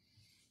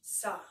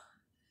 Sa,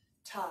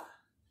 ta,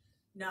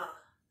 na,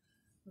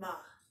 ma.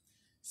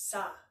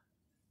 Sa,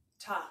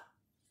 ta,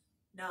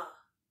 na,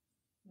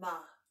 ma.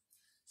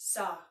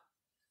 Sa,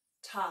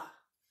 ta,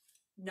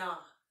 na,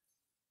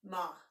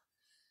 ma.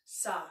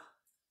 Sa,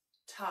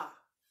 ta,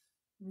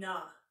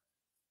 na,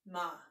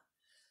 ma.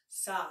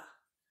 Sa,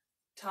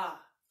 ta,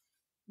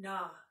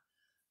 na,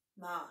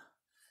 ma.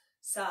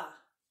 Sa,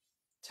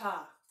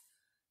 ta,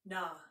 na,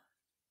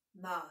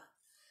 ma.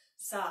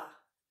 Sa,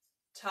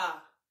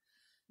 ta,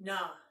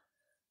 na,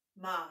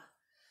 ma.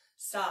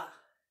 Sa,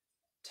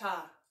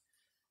 ta,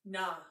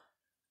 na,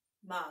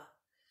 ma.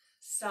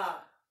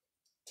 Sa,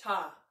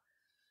 ta,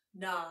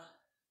 na,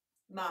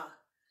 ma.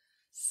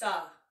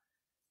 Sa,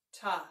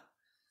 ta,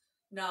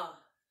 na,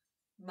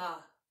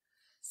 ma.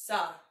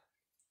 Sa,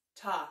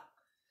 ta,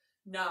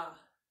 na,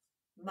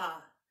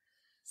 ma.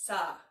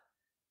 Sa,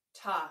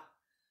 ta,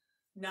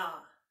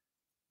 na,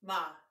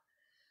 ma.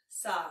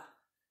 Sa,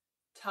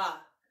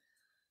 ta,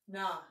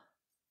 na,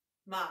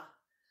 ma.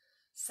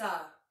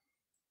 Sa,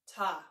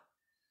 ta,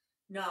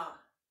 na,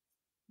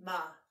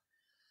 ma.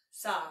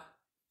 Sa,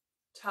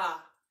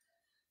 ta,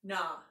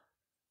 na,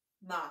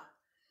 ma.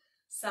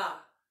 Sa,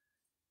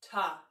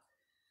 ta,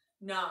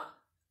 na,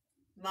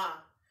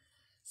 ma,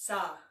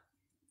 sa,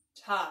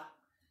 ta,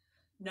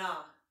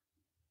 na,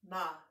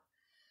 ma,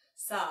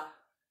 sa,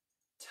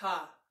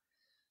 ta,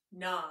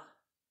 na,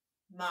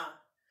 ma,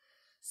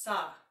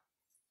 sa,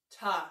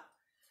 ta,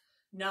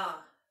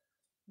 na,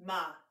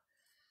 ma,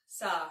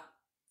 sa,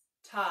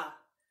 ta,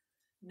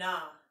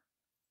 na,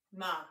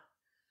 ma,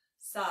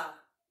 sa,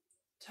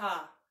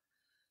 ta,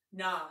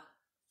 na,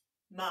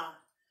 ma,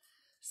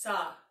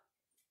 sa,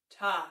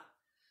 ta,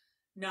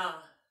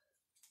 na,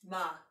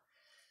 ma,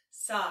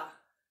 sa,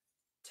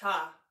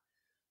 ta,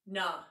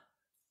 na,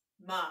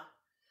 ma,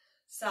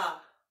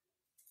 sa,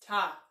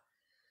 ta,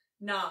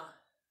 na,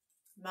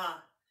 ma,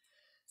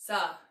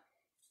 sa,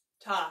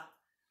 ta,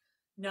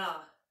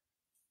 na,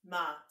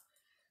 ma,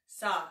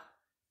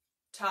 sa,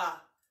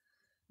 ta,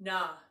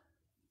 na,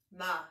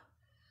 ma,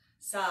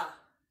 sa,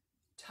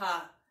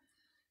 ta,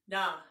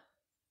 na,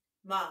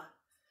 ma,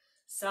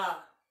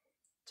 sa,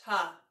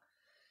 ta,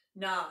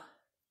 na,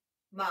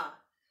 ma,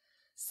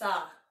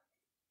 sa,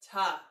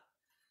 ta,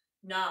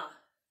 na,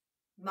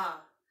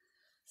 ma,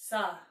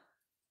 sa,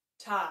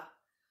 ta,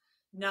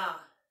 na,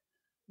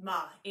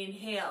 ma.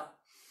 Inhale.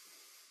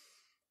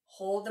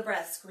 Hold the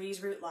breath,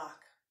 squeeze root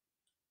lock.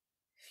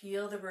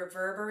 Feel the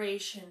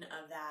reverberation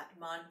of that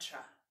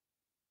mantra.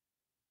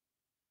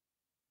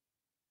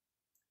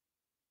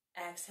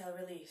 Exhale,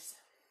 release.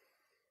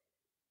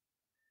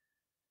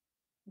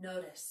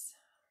 Notice.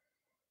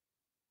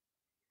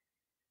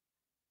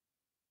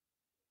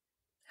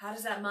 How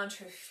does that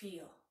mantra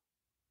feel?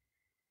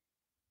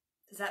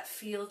 Does that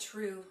feel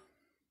true?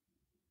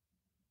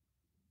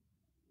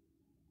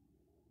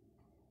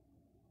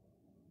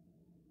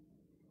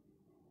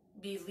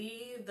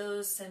 Believe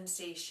those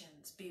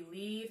sensations.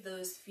 Believe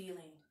those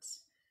feelings.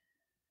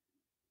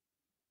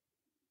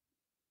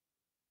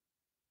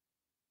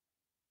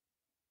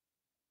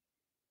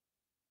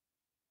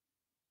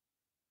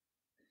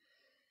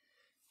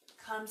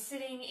 Come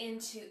sitting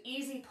into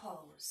easy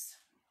pose.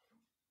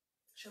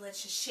 So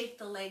let's just shake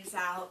the legs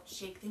out,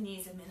 shake the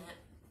knees a minute.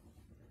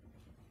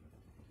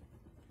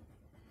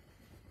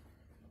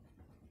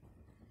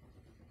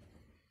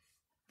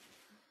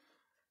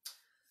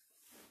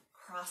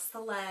 Cross the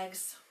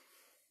legs.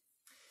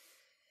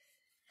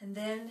 And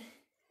then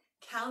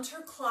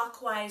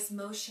counterclockwise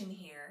motion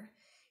here.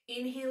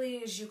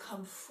 Inhaling as you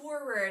come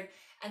forward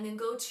and then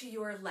go to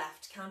your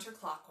left,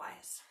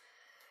 counterclockwise.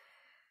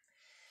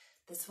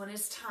 This one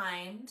is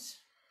timed,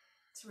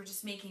 so we're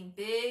just making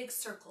big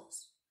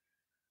circles.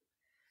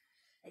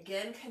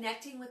 Again,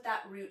 connecting with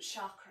that root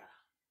chakra.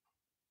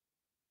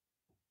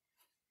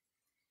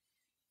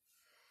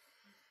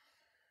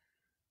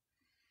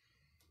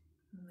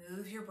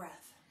 Move your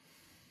breath.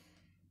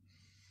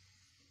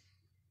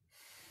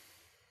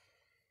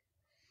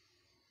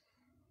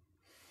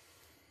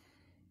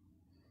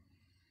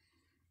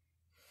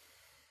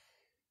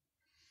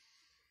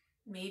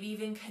 Maybe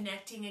even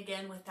connecting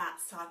again with that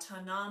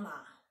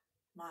Satanama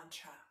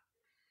mantra.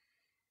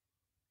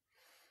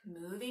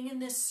 Moving in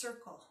this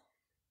circle.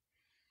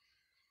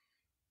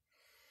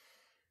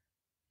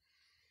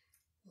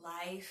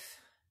 Life,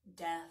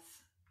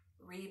 death,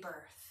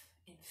 rebirth,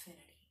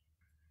 infinity.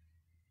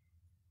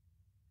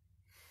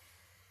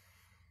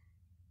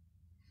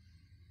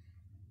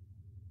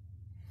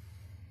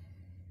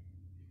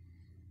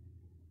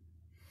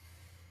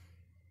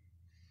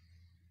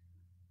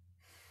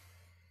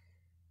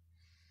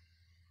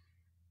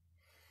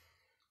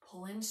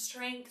 Pull in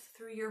strength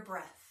through your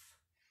breath.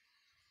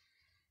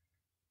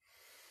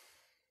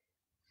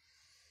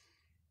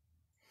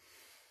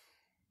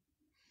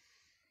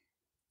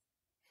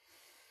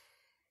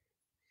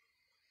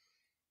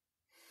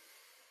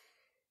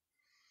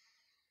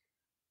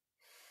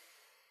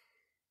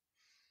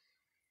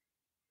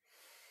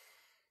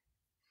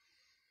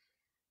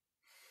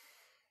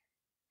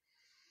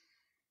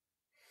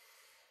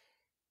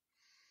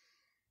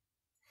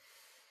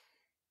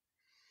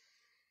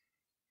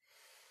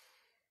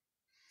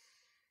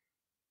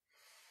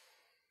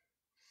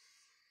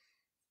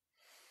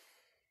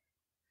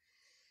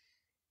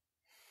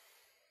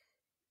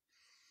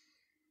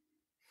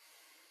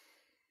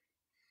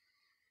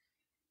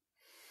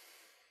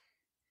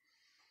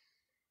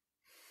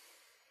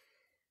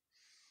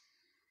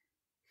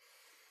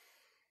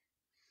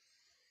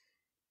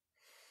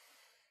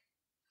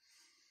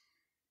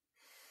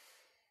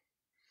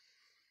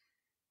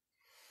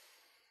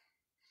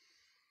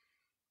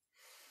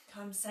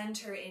 Come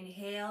center,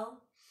 inhale.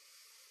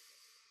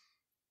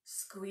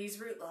 Squeeze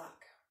root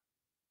lock.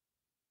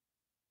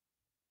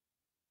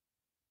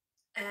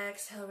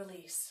 Exhale,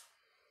 release.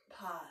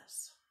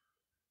 Pause.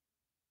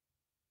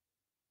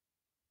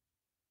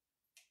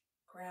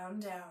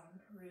 Ground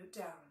down, root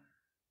down.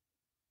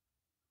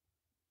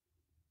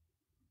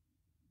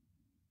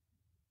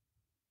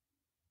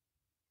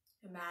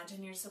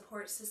 Imagine your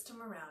support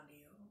system around you.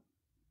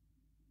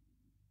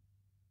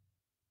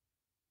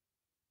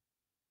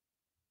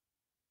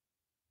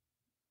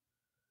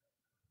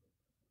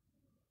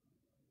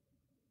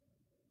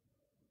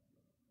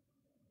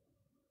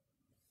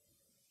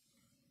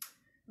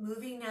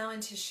 Moving now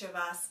into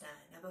Shavasana.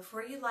 Now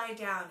before you lie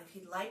down, if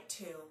you'd like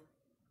to,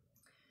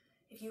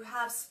 if you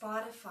have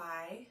Spotify,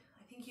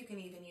 I think you can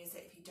even use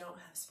it if you don't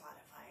have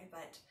Spotify,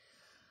 but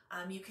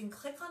you can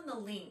click on the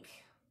link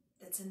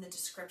that's in the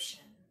description,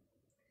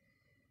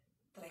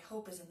 that I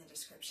hope is in the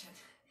description,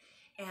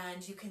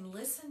 and you can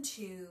listen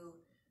to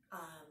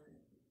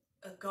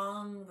a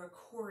gong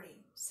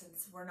recording,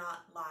 since we're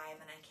not live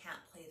and I can't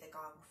play the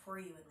gong for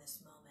you in this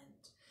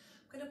moment.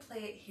 I'm going to play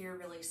it here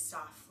really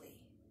softly.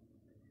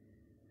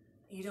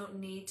 You don't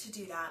need to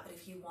do that, but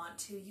if you want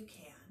to, you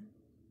can.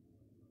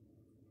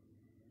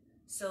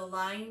 So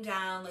lying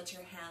down, let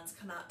your hands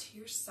come out to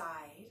your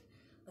side,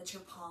 let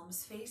your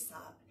palms face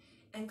up,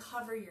 and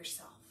cover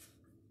yourself.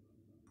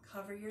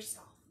 Cover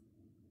yourself.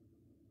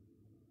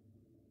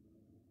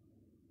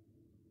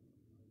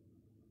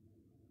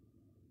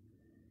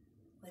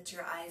 Let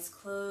your eyes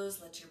close,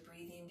 let your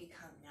breathing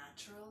become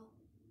natural.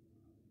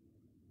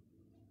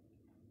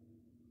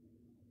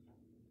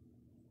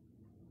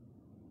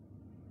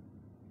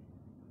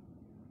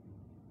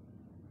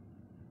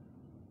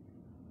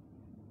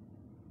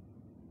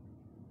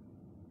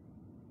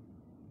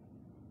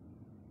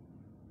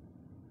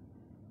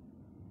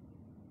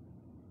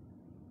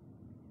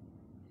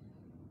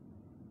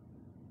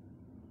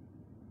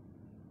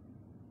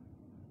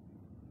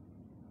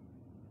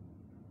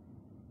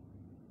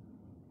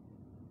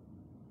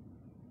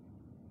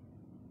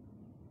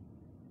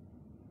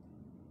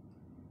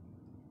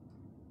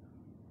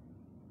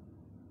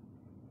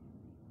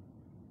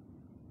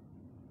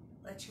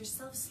 Let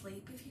yourself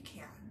sleep if you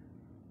can.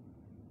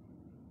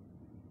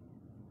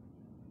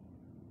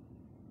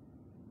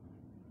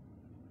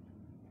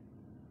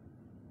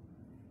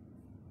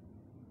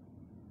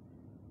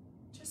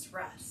 Just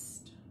rest.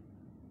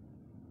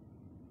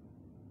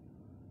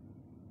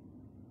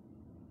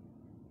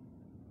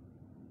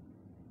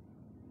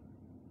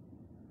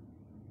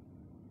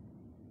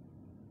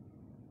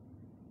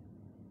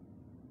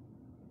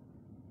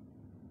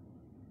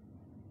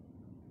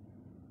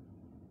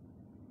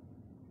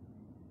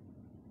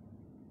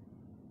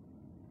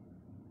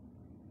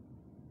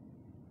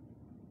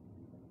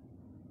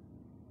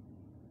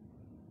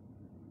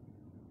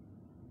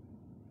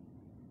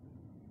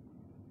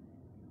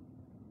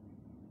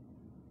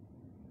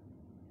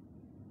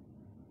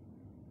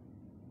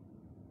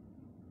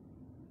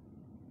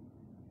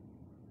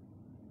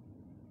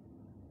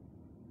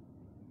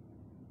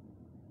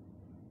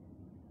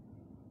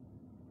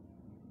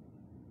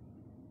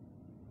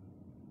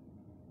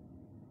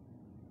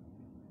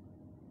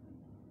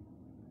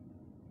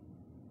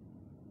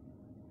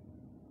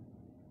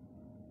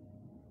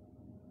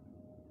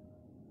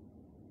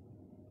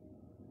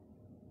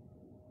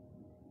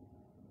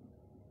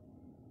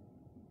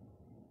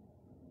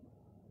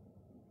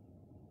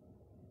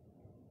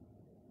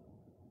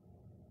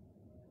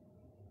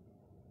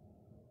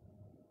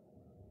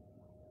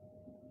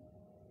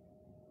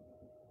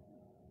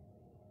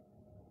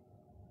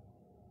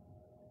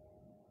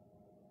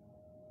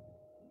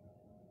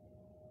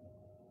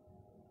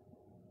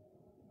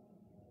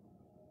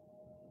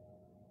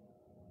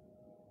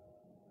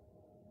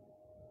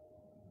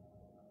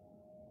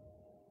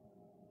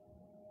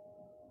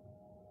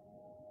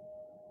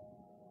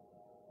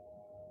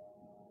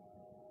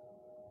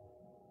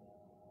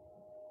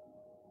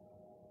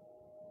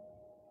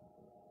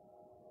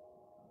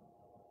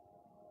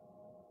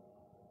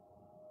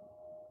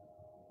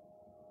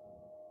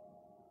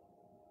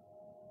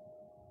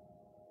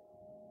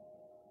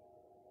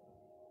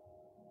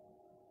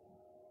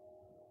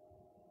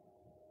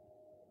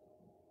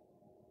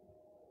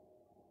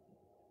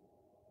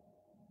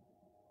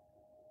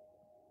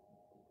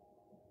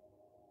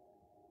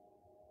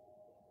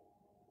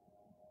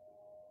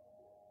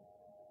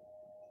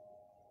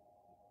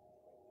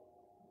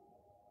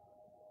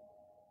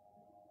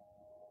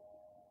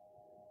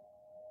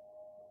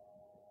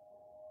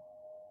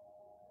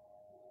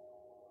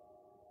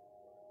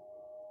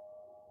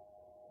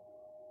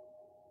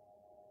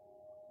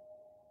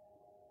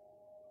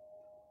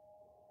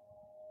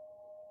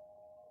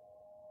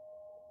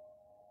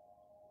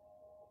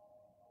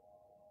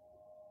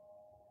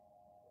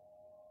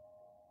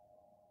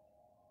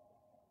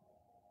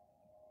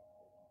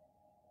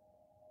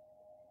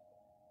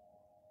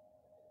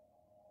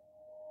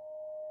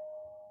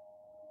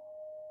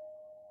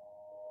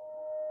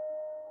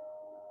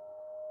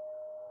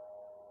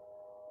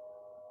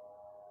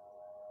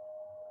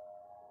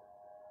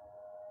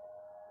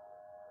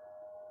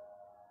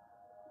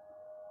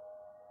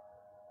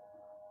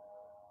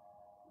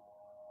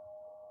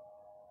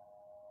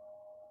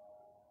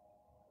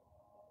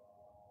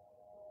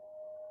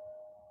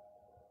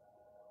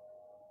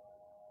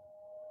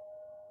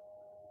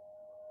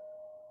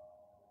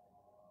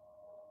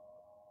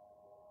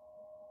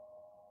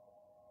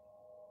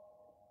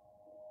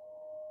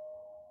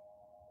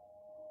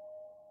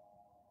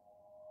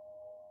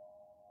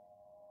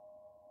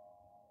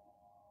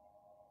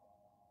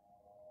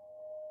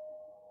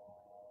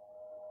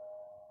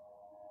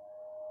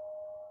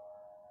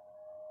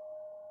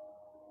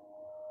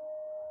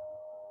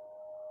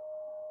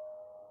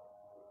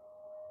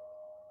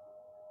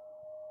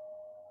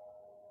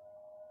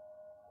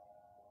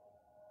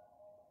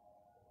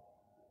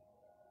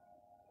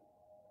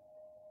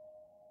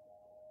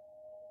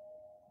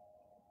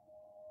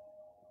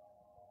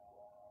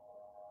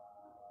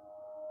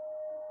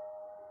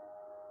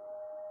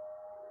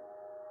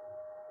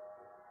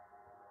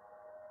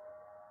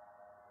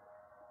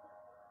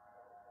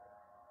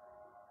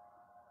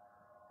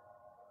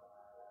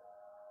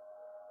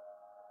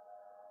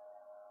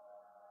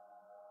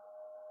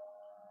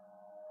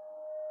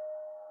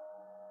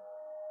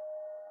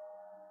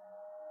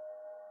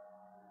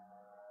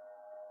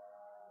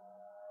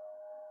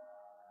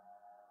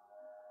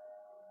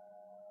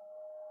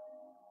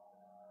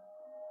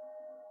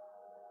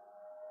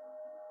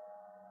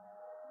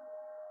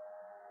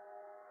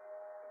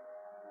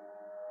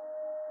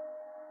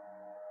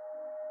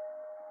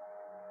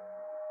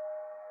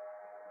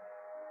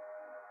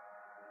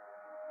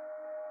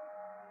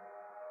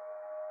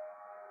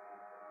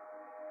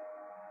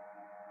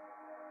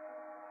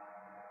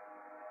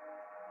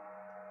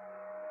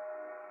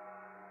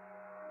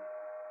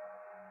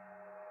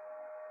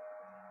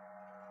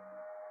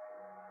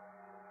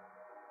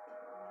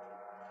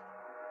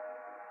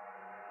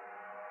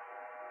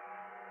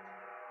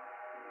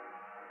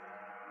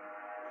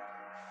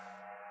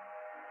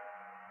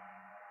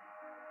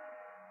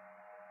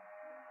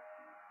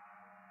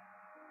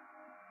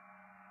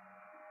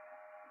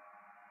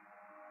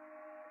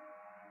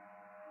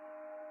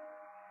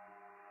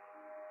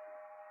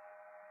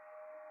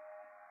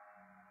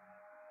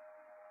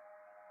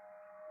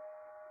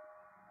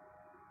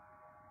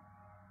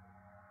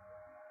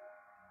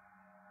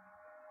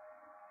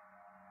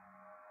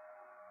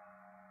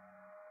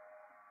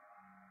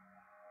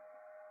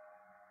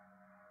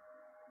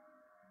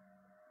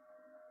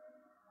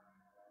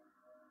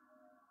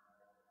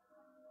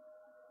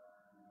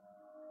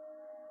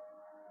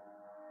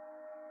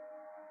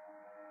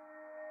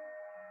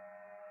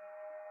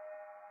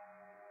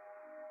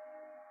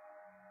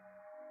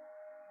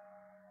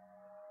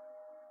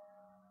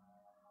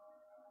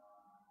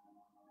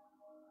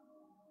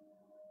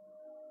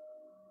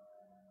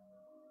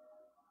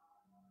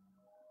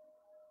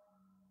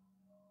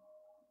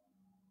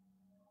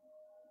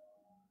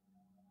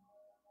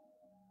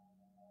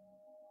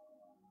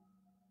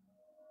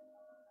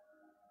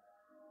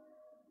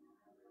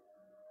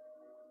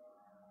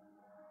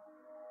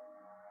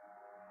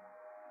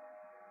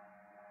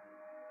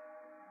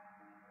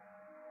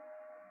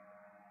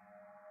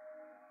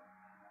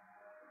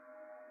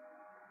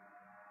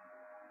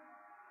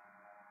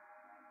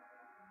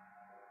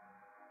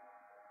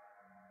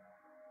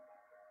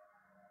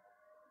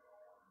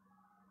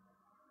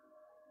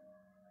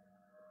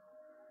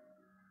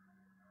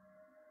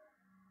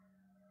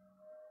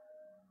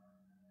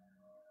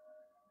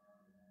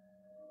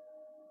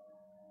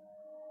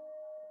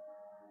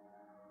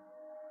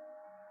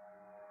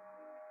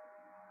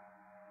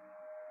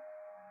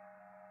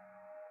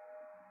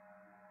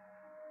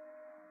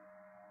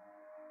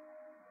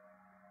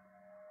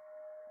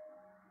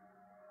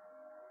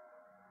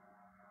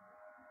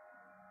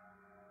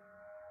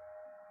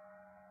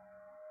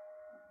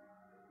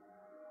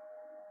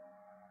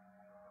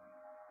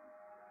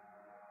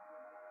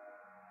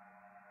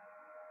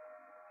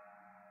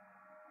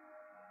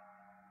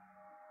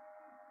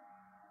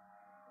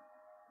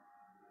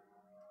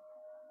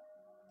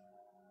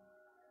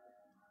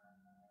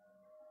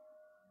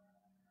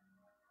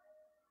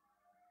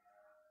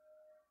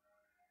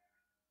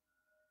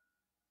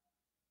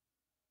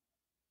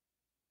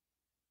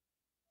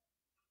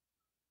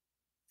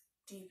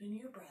 Deepen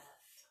your breath.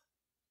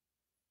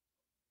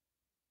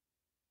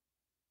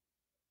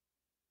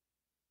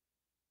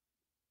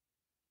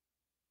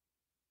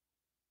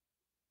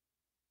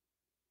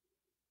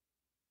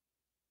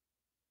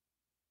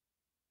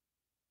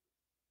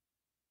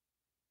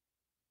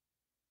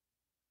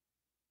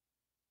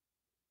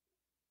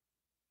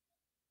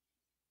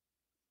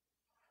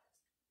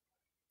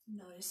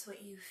 Notice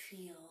what you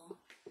feel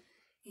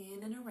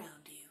in and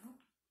around you.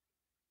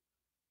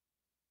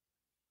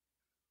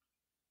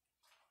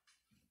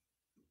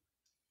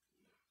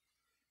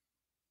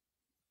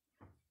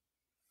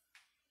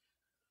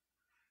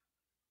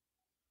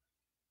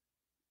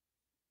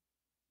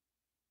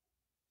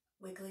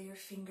 Wiggle your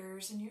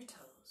fingers and your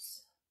toes.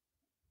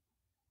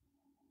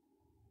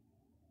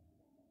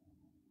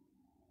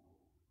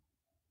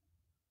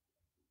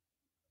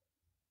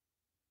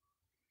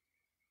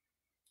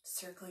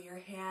 Circle your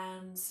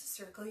hands,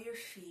 circle your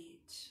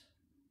feet.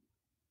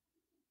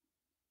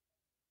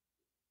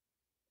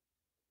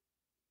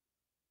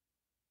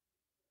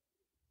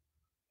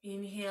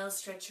 Inhale,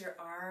 stretch your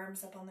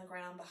arms up on the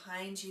ground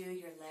behind you,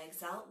 your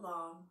legs out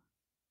long.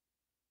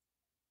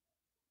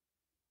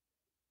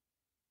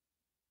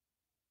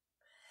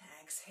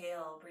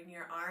 Exhale, bring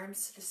your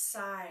arms to the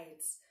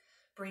sides.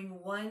 Bring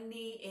one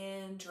knee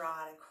in,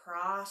 draw it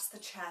across the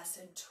chest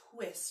and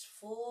twist,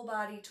 full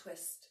body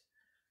twist.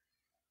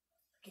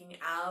 Looking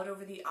out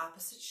over the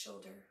opposite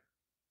shoulder.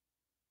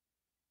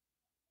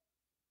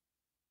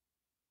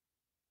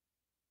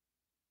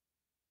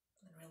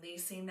 And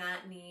releasing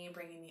that knee,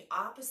 bringing the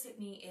opposite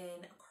knee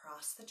in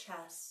across the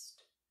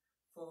chest,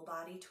 full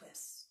body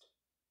twist.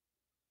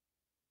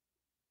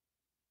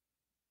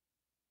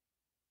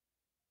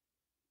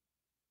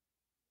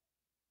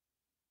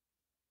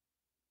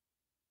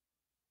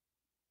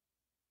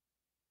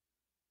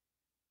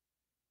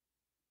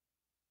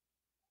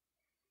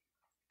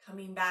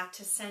 Coming back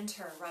to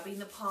center, rubbing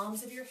the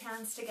palms of your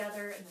hands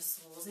together and the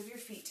soles of your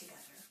feet together.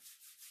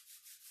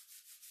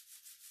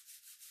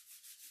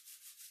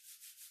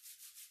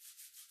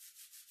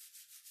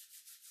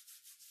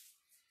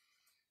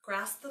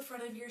 Grasp the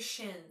front of your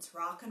shins,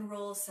 rock and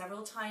roll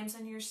several times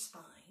on your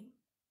spine.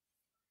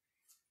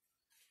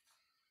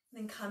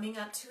 Then coming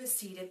up to a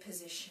seated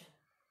position.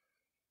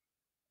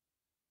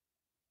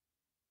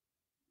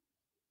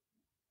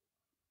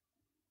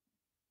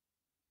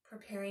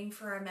 Preparing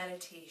for our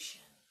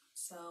meditation.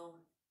 So,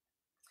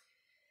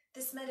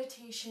 this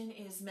meditation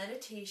is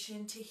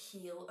meditation to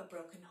heal a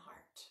broken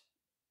heart.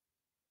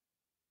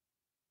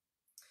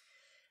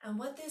 And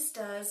what this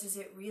does is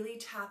it really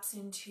taps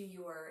into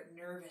your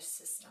nervous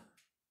system.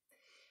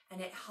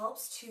 And it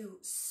helps to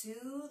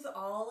soothe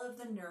all of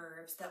the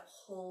nerves that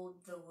hold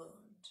the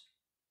wound.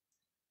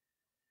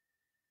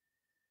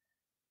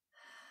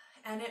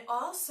 And it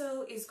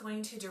also is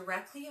going to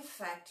directly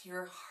affect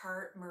your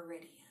heart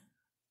meridian.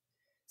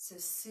 So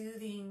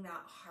soothing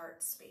that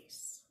heart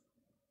space.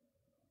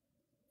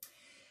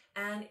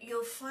 And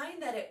you'll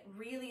find that it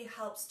really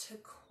helps to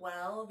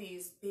quell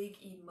these big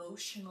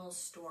emotional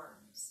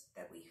storms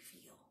that we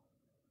feel.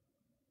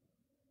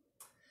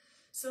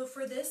 So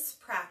for this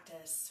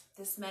practice,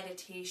 this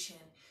meditation,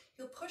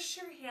 you'll push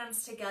your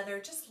hands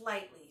together just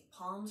lightly.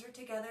 Palms are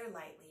together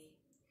lightly.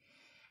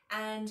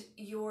 And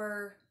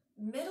your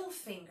middle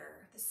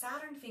finger, the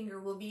Saturn finger,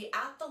 will be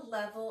at the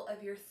level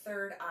of your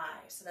third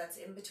eye. So that's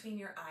in between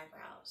your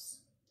eyebrows.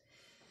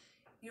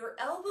 Your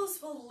elbows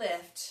will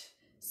lift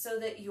so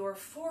that your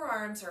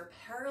forearms are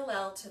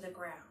parallel to the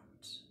ground.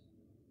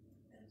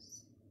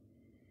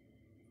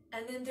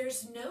 And then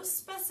there's no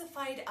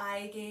specified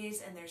eye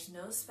gaze and there's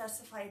no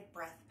specified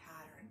breath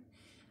pattern.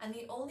 And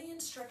the only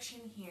instruction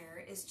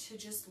here is to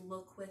just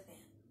look within.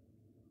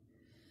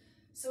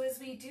 So as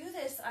we do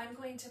this, I'm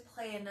going to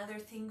play another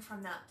thing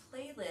from that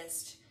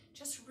playlist,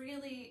 just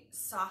really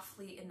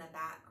softly in the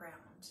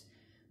background,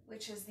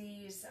 which is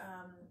these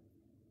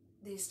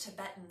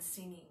Tibetan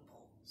singing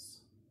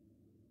bowls.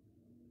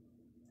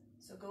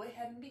 So go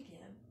ahead and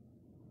begin.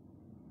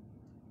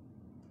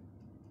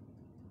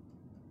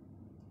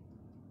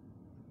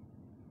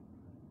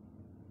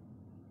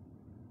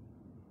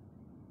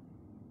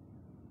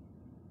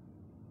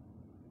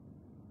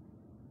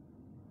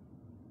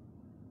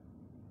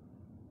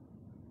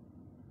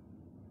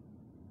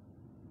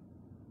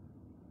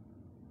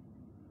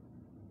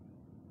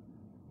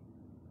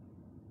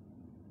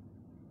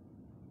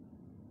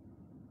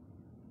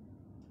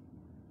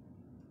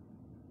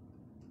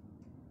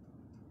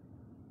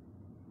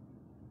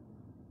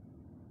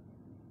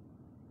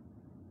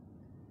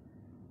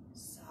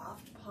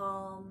 Soft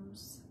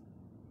palms.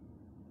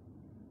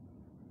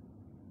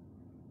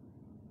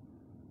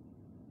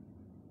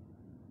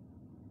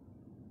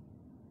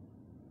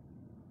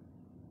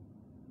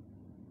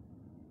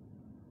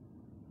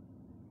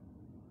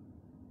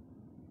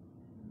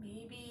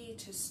 Maybe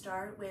to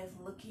start with,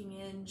 looking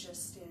in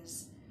just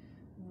is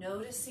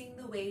noticing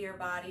the way your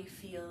body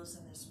feels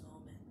in this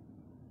moment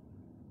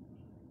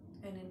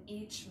and in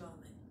each moment.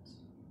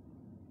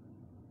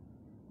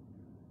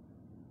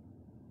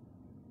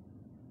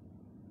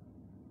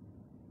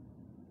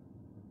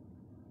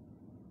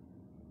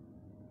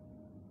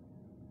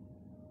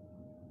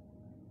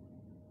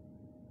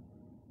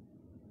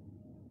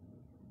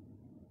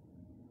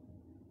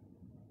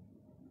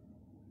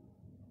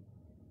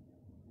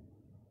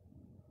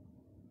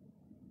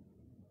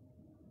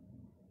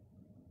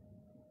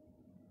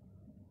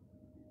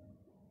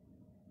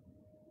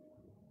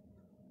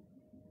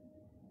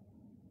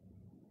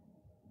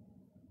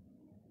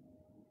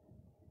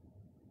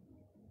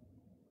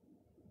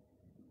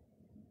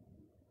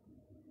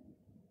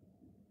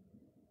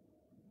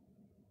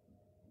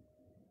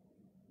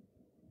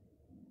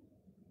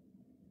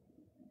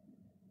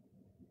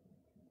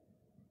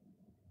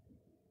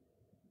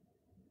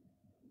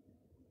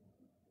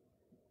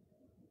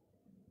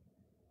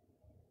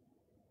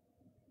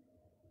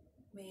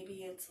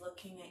 Maybe it's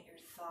looking at your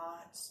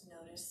thoughts,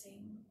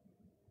 noticing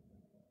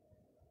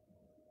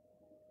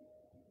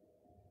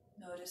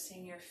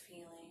your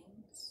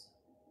feelings.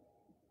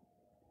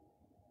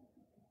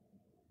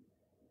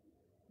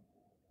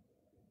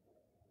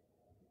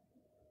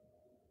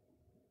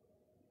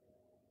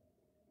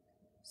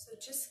 So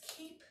just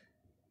keep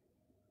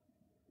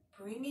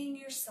bringing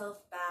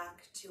yourself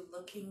back to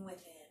looking within.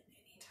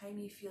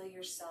 Anytime you feel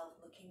yourself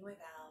looking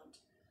without,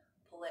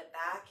 pull it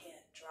back in,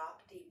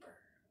 drop deeper.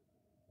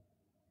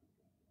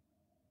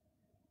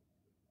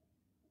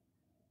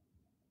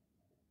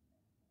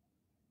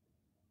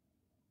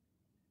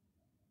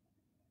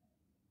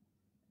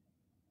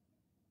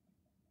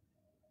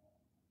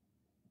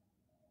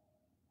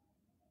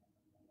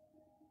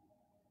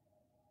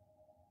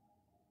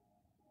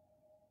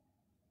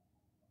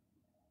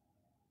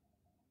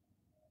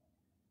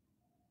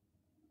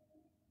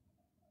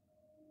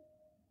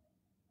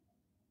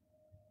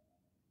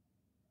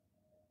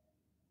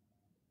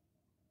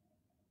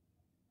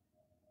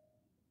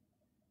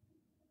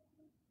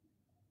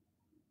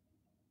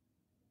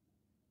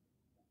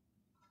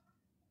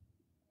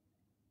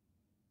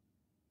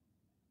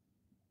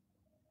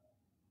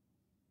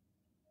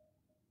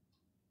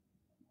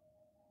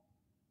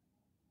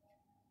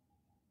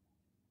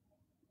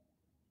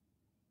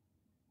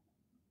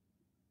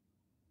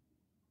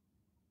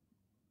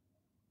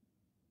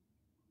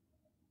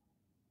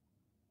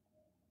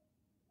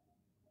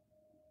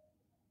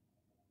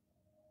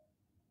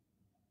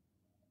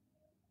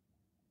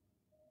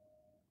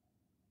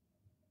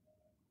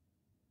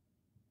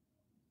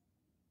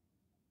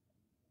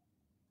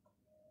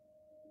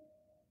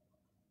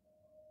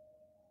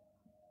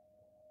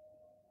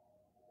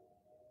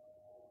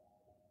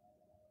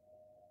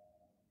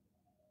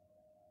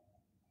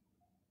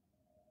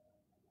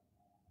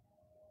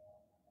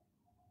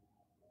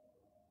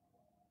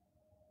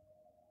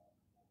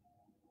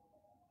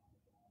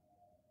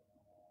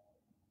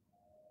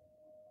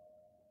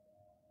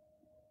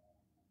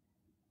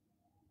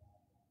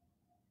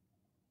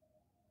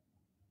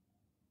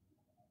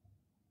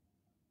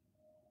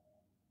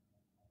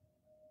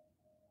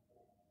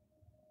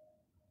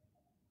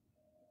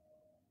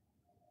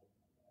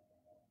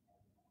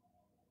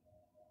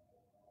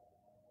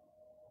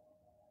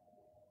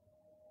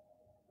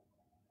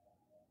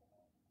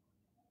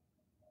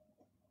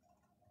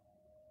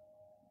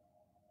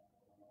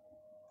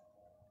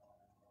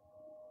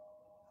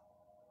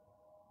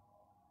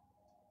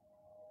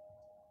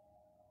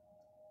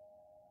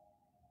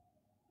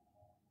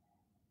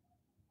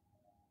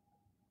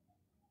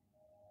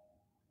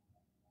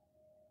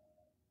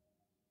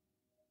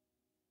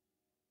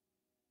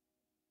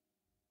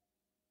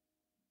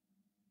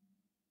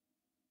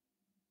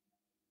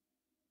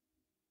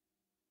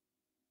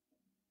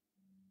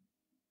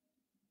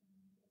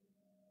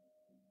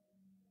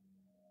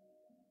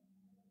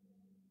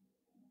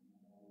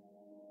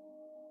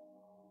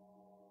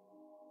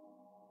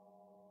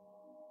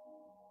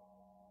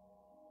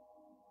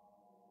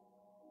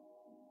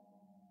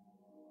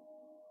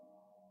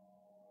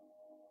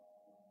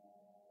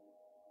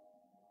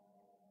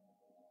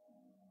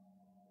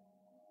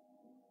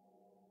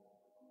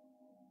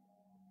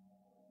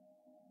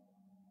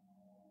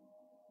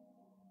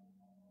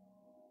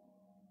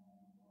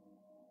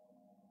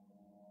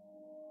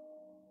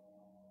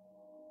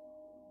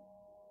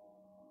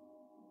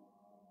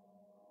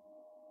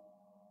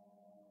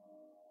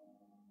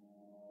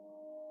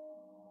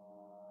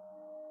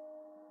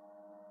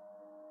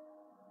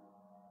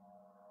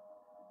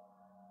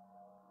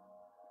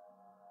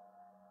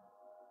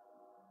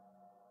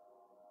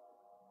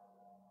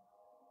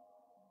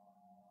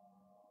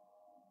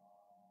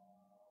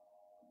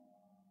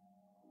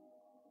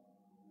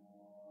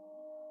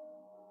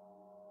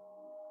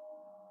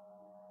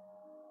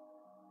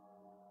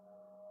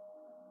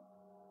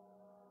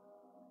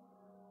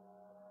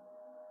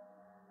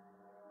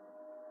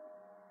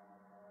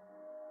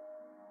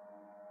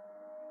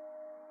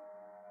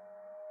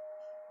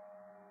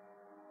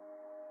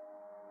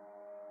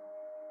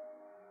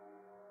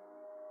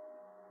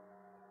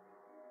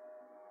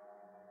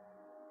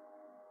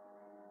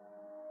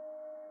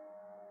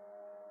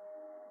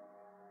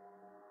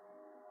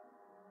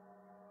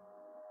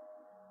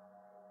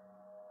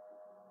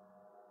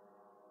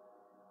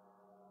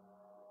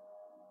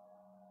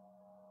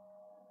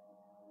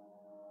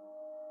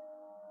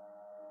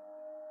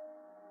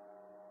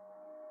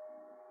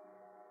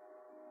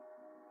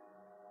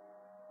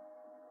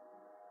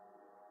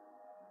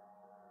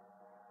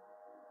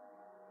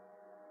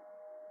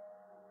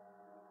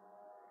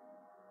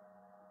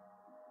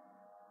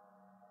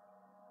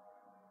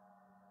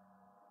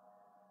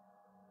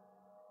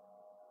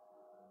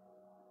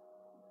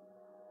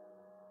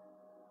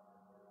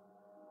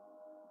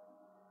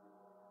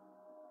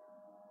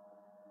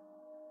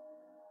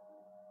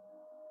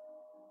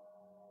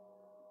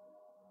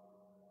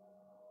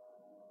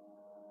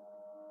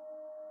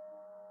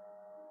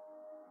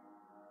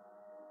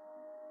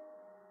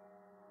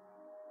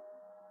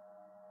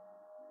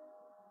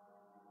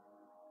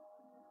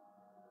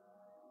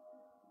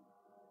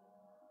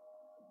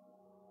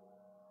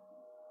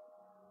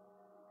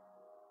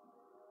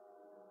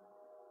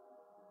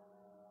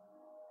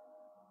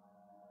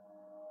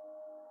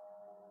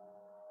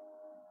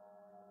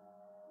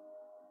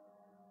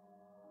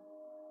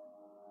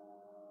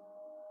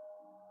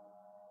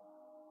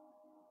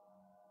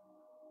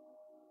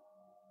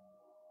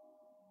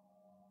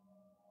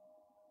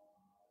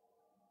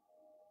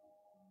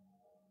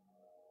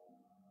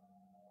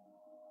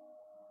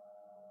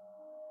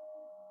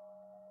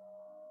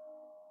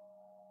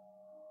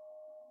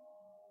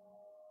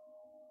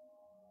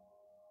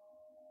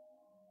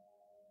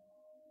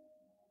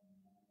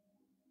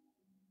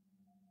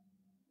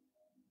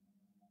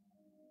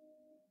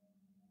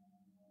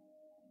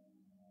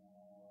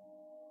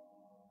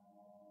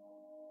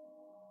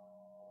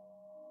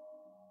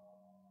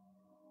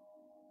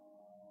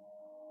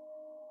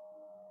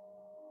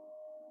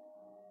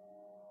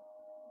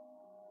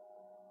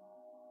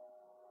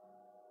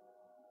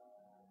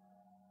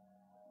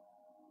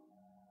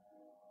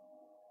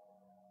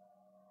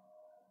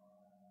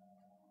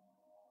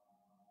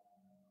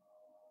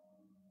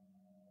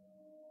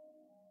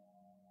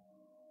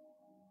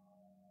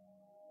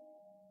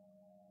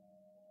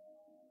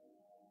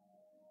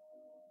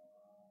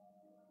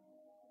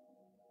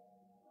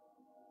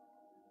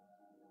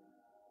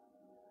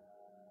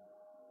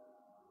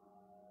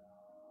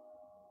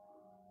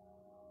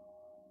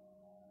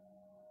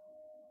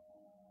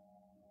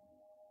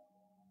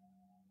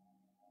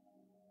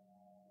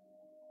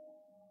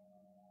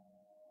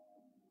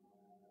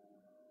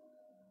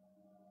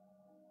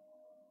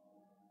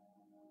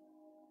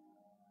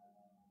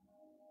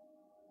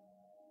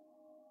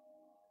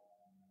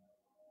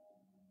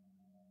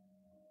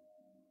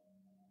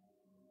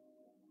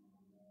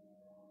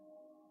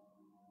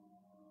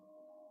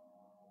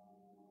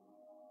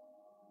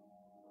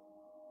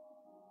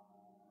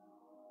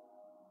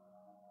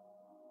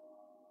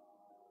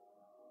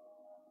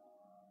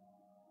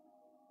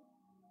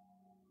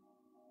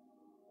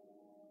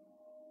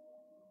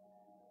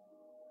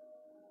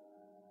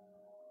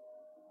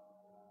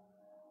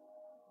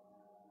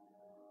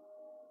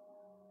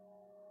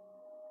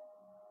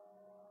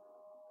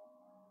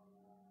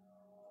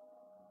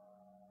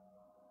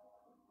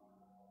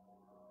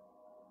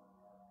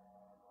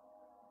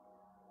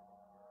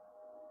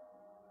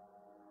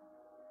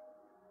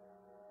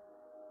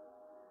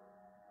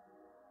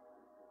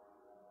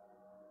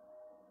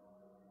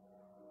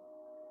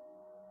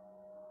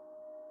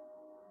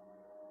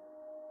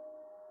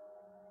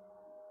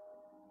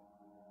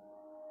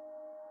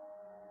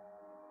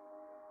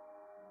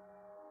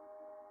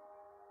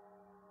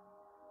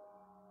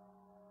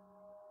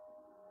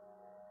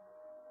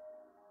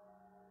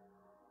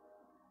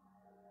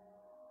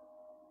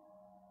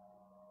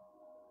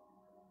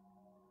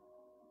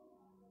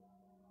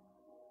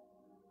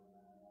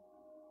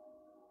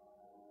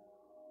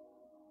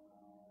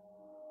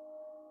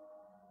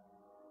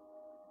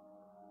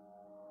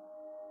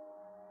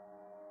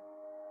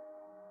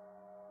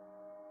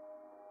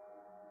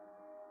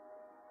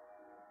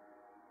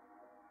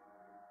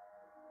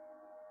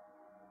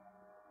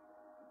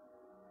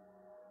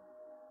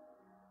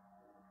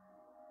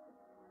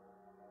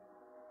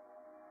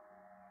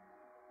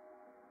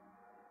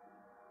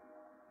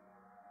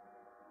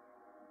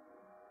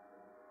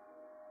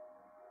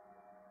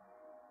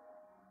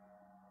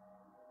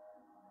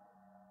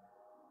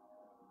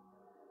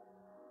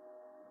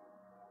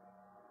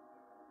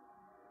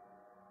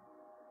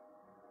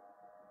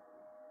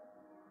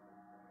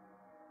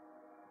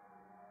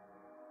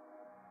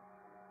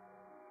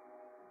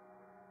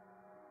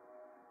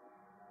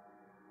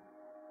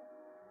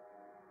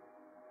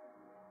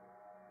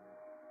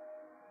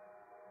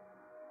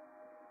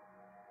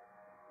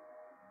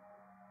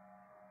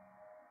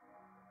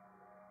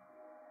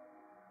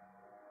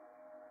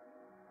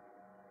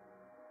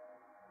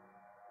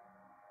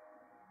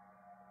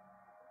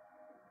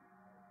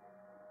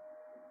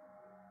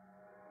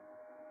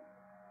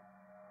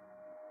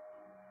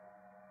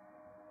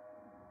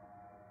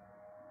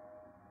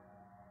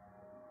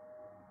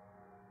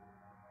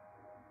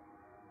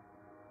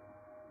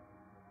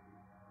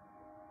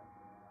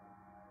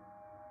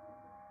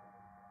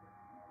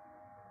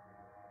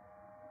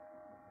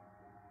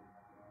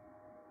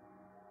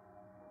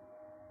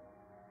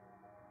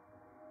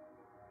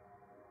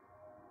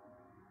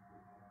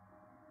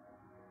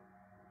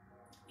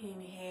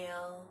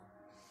 Inhale,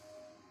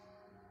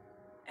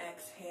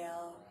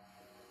 exhale.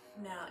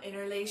 Now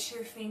interlace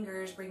your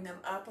fingers, bring them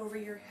up over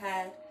your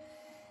head.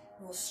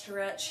 We'll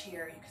stretch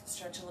here. You can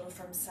stretch a little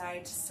from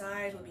side to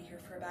side. We'll be here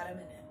for about a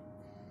minute.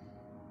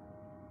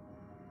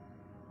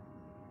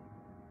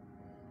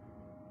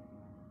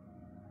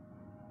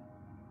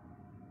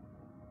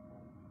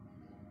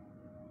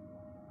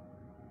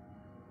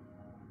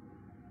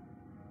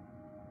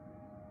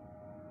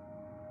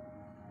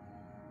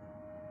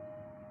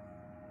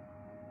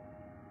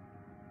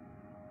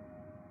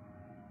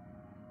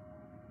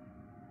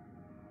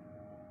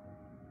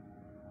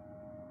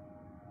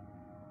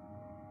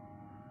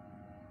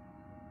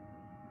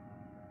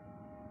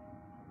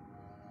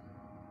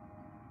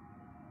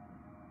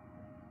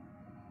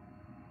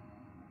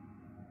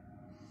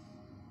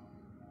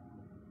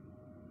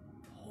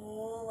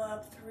 Pull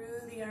up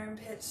through the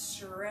armpits,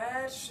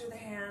 stretch through the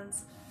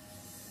hands,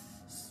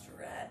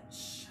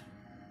 stretch.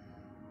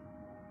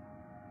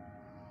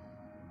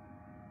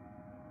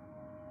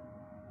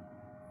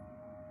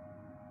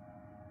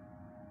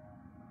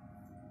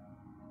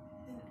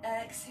 And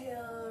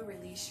exhale,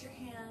 release your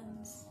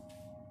hands.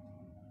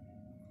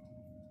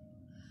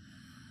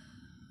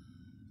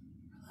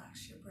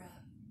 Relax your breath.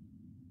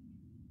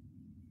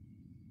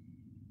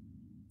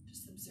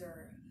 Just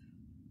observe.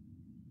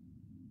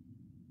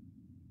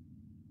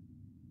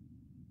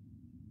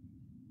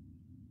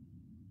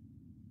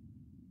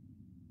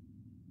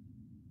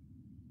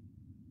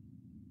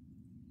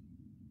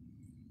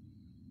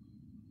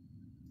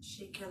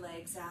 Shake your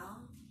legs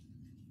out.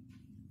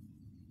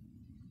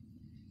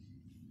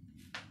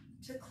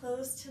 To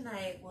close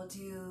tonight, we'll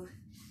do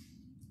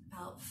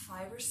about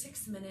 5 or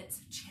 6 minutes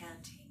of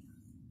chanting.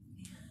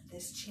 And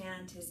this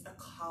chant is a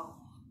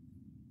call.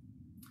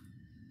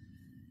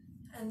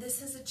 And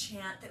this is a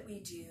chant that we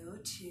do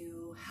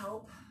to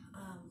help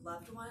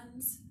loved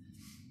ones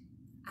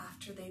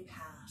after they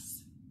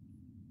pass.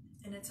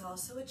 And it's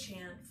also a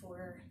chant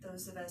for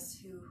those of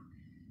us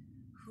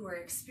who are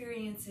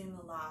experiencing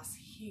the loss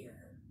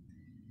here,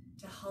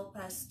 to help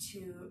us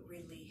to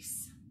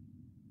release,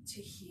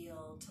 to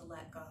heal, to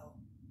let go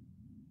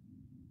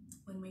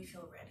when we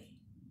feel ready.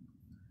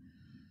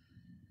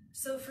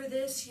 So for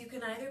this, you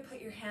can either put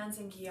your hands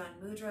in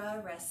Gyan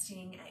Mudra,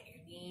 resting at your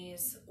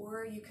knees,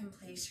 or you can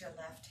place your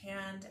left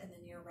hand and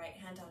then your right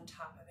hand on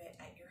top of it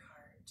at your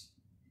heart.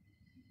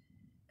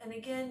 And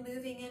again,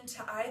 moving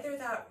into either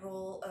that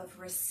role of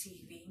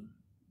receiving,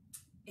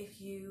 if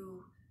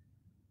you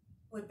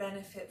would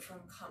benefit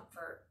from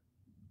comfort,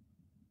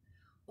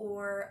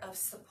 or of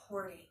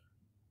supporting,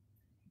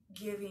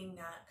 giving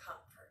that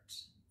comfort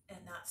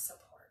and that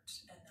support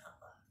and that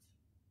love.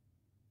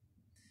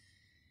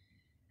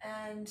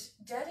 And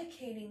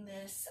dedicating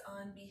this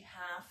on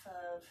behalf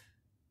of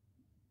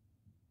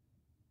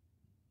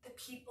the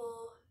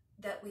people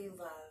that we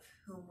love,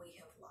 whom we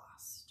have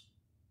lost.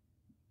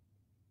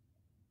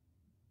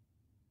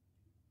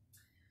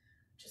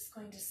 Just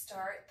going to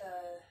start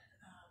the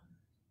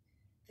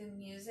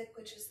music,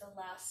 which is the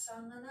last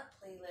song on that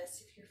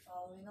playlist, if you're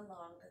following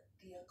along,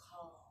 the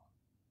call.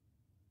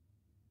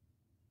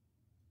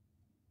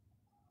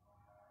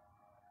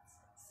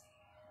 Let's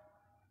see.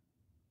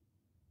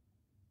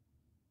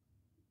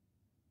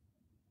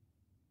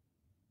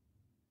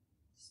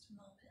 Just a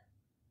moment.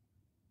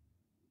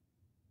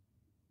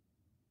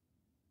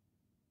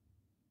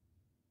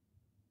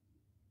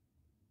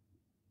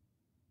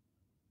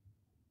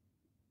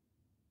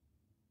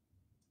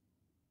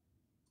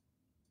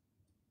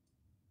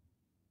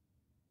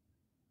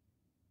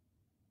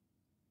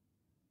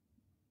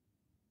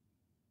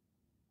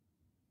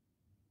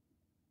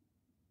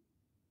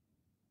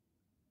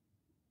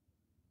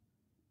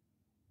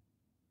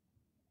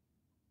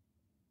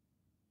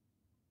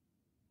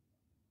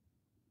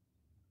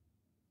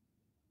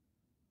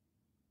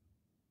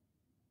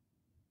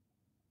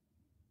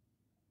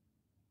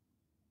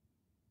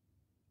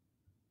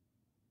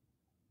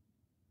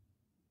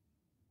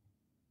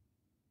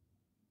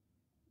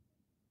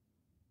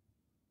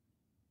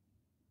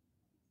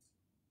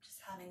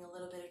 Having a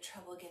little bit of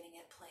trouble getting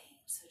it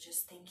playing. So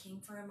just thinking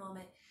for a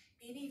moment,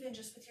 maybe even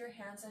just with your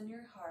hands on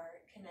your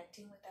heart,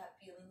 connecting with that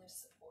feeling of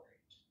support.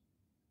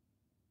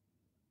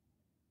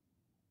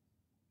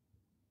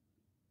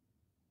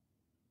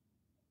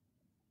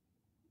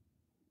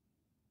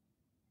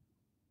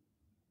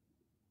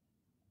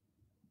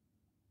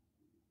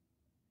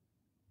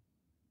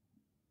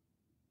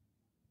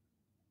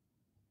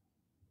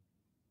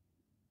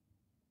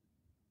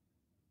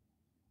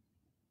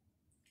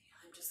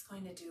 I'm just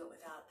going to do it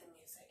without the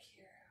music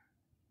here.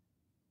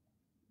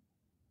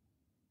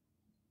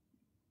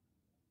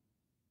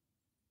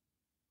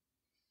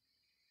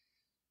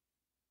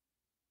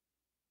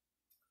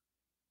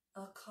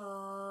 A call,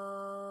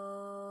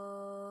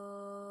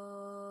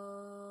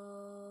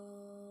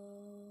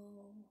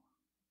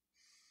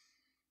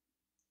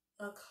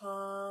 a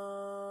call,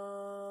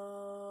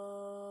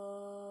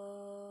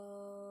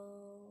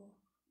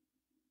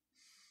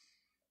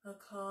 a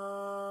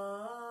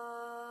call,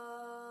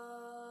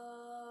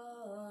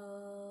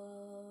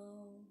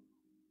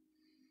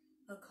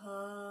 a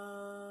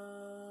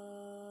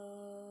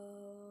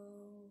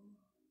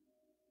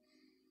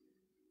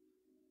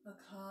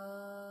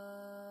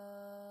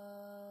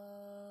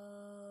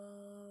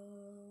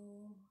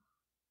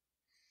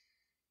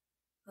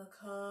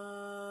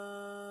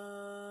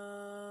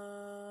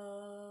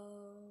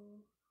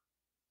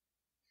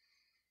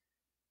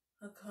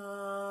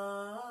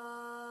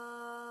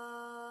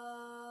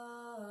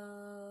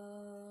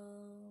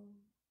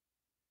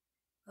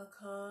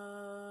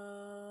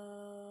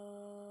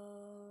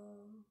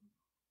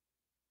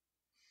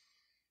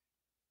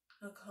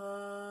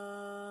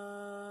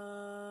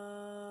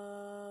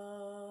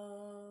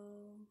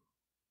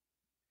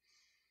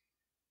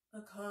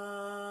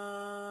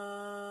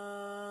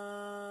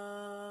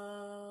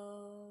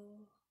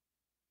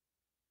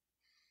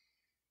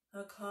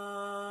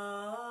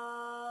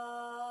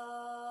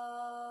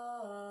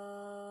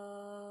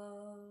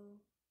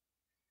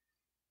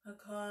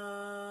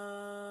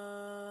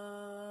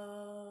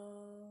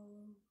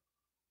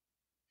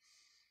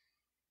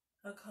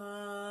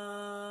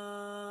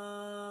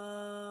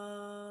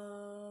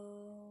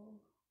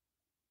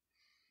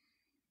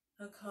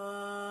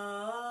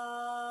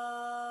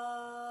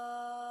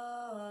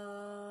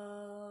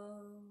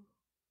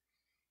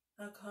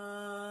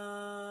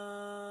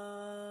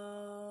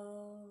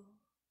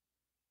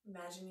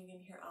Imagine you can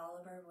hear all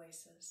of our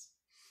voices.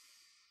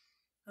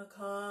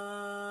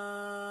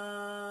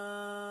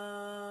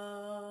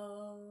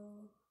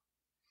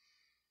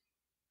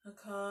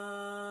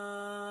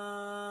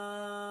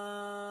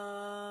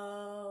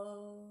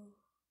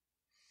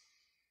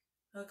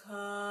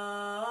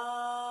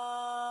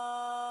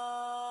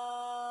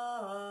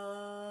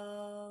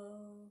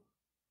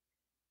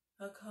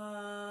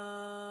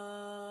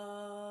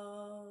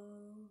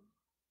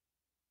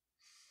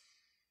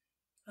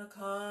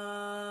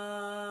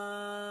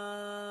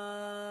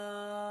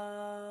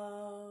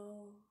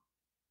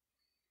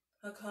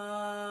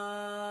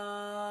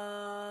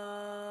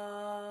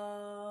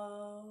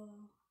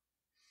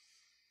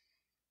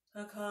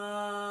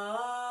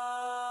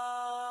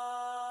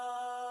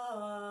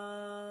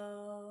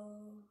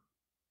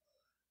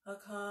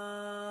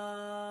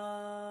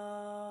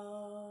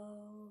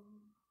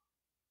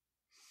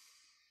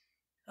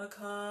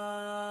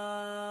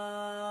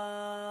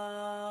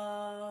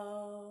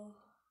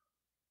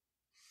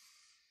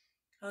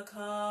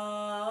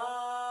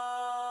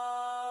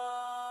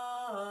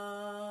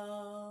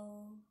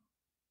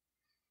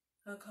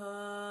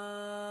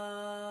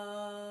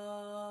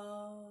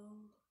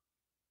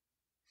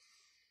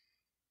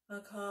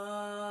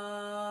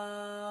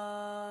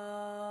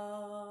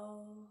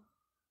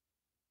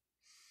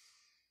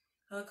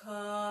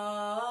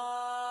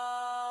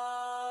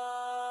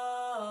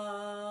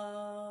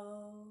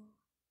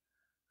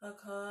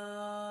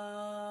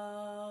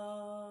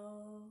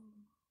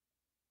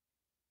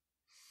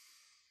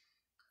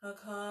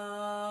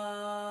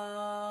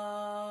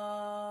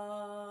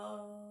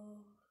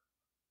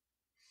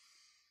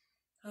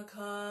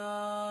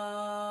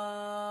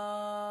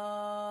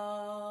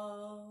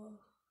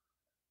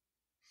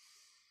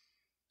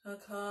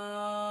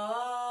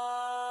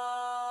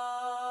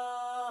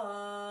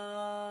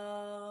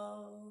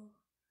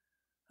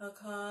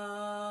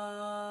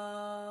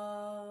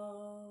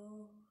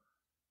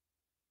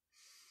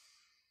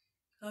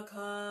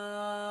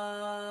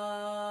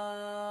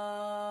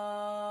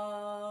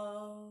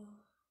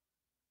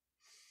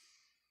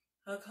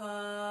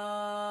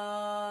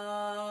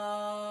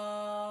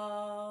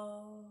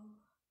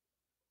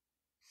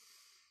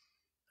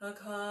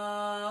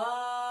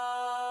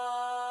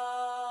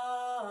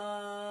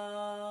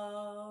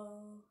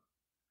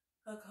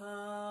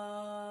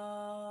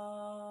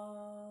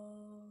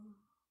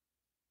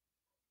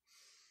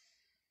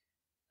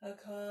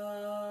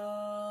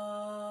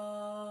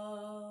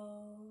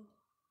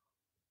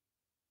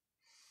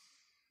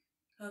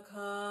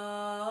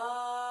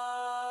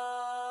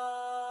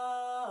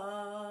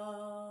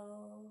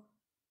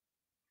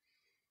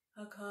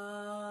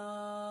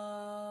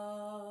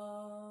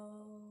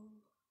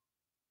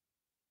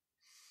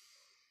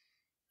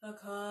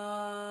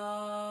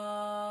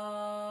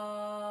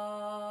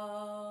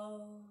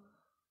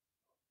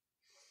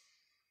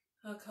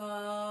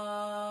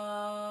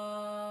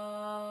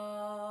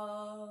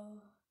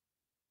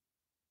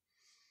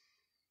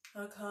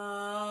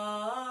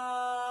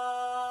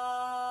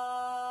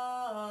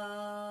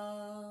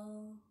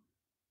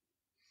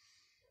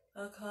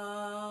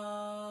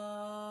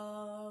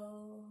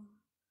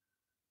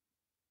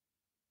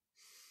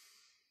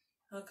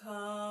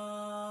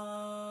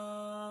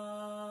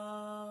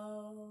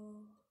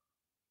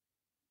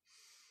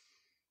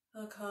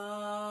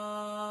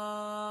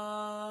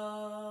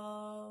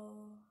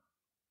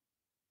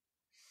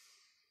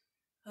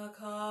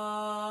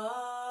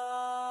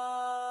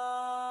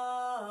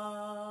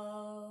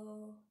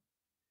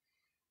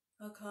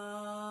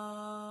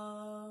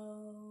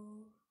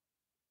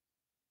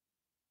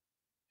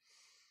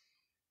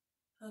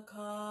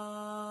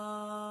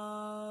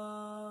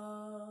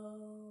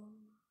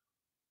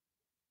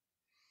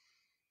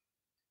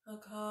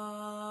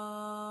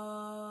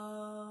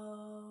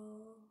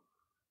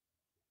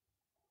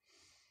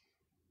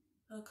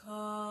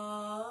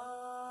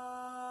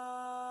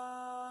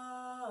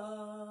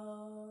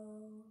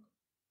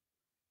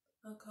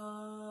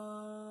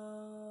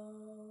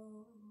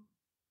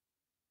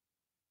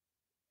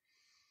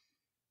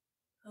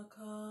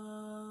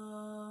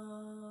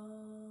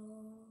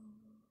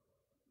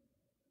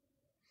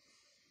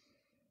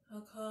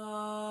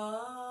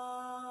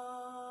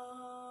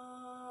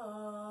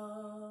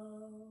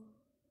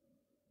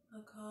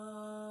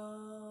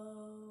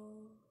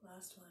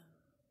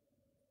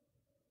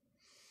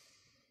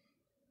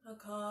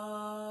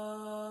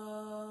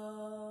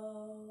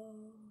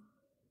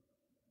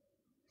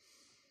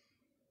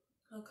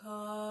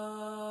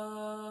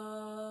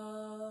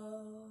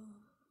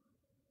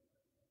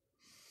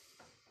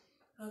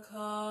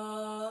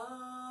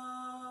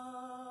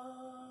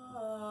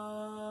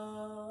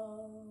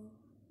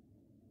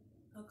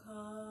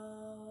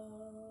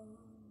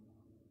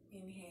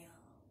 Inhale.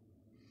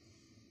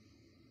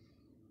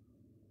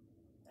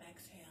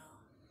 Exhale.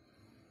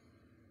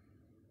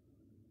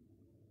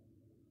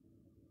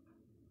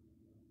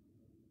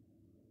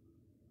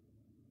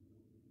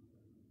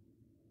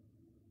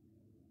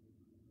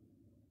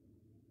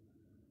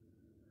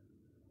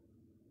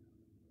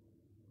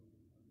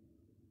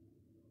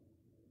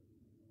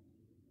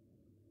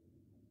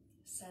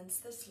 Sense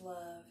this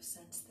love,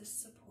 sense this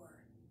support.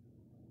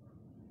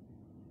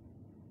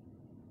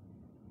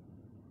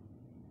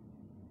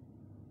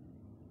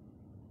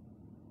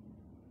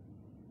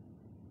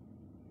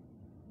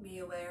 Be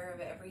aware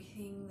of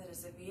everything that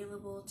is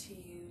available to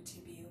you to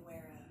be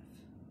aware of.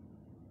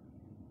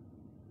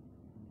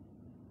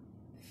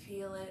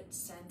 Feel it,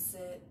 sense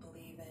it,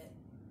 believe it,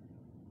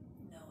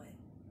 know it.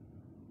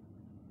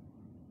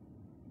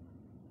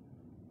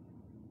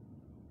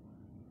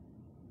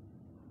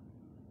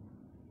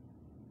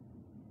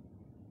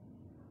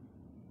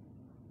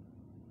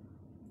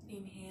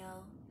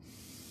 Inhale,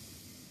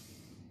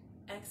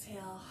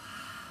 exhale.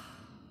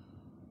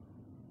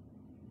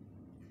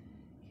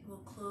 We'll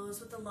close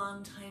with the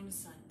long time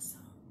sun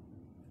song.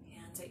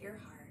 Hands at your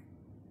heart.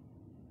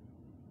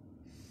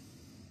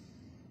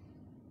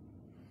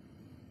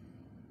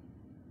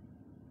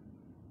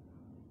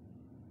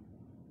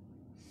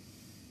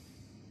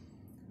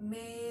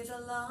 May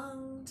the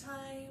long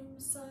time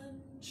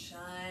sun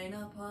shine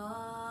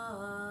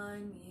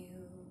upon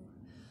you.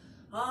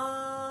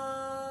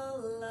 All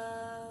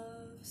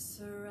love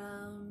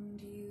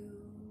surround you,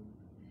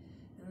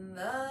 and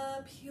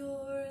the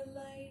pure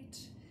light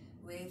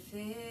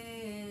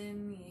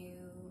within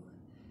you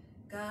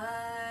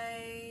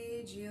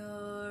guide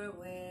your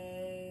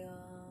way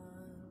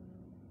on.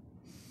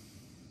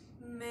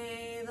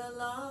 May the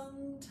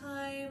long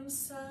time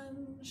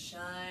sun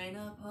shine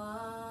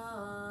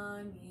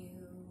upon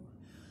you.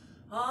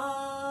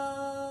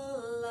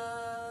 All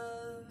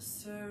love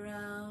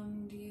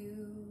surround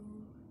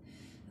you,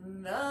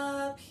 and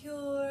the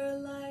pure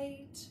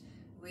light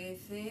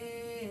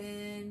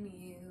within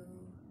you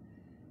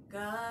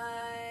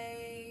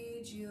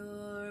guide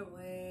your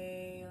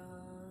way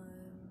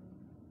on.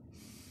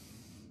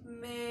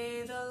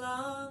 May the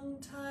long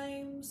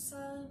time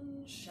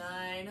sun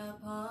shine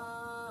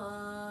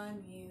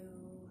upon you.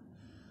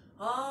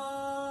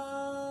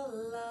 All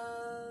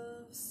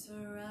love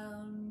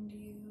surround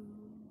you,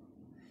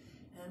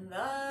 and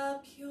the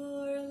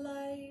pure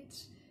light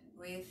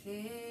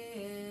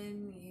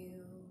within you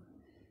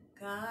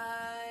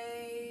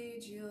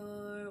guide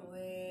your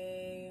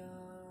way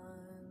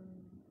on.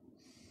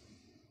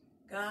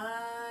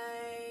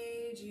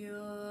 Guide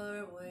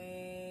your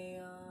way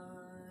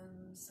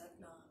on.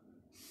 Satnam.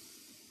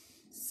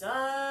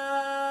 Satnam.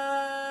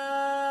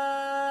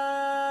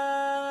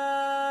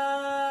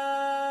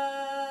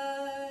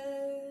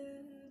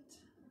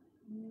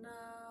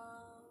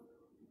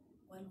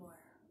 One more.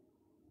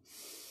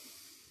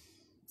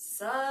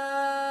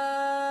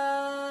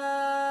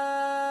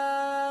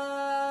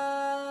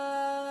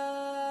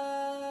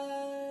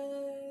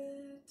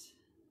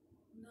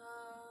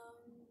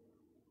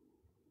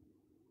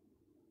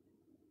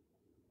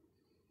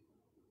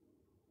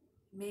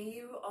 May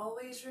you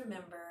always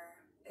remember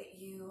that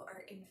you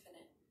are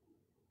infinite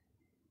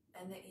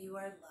and that you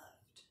are love.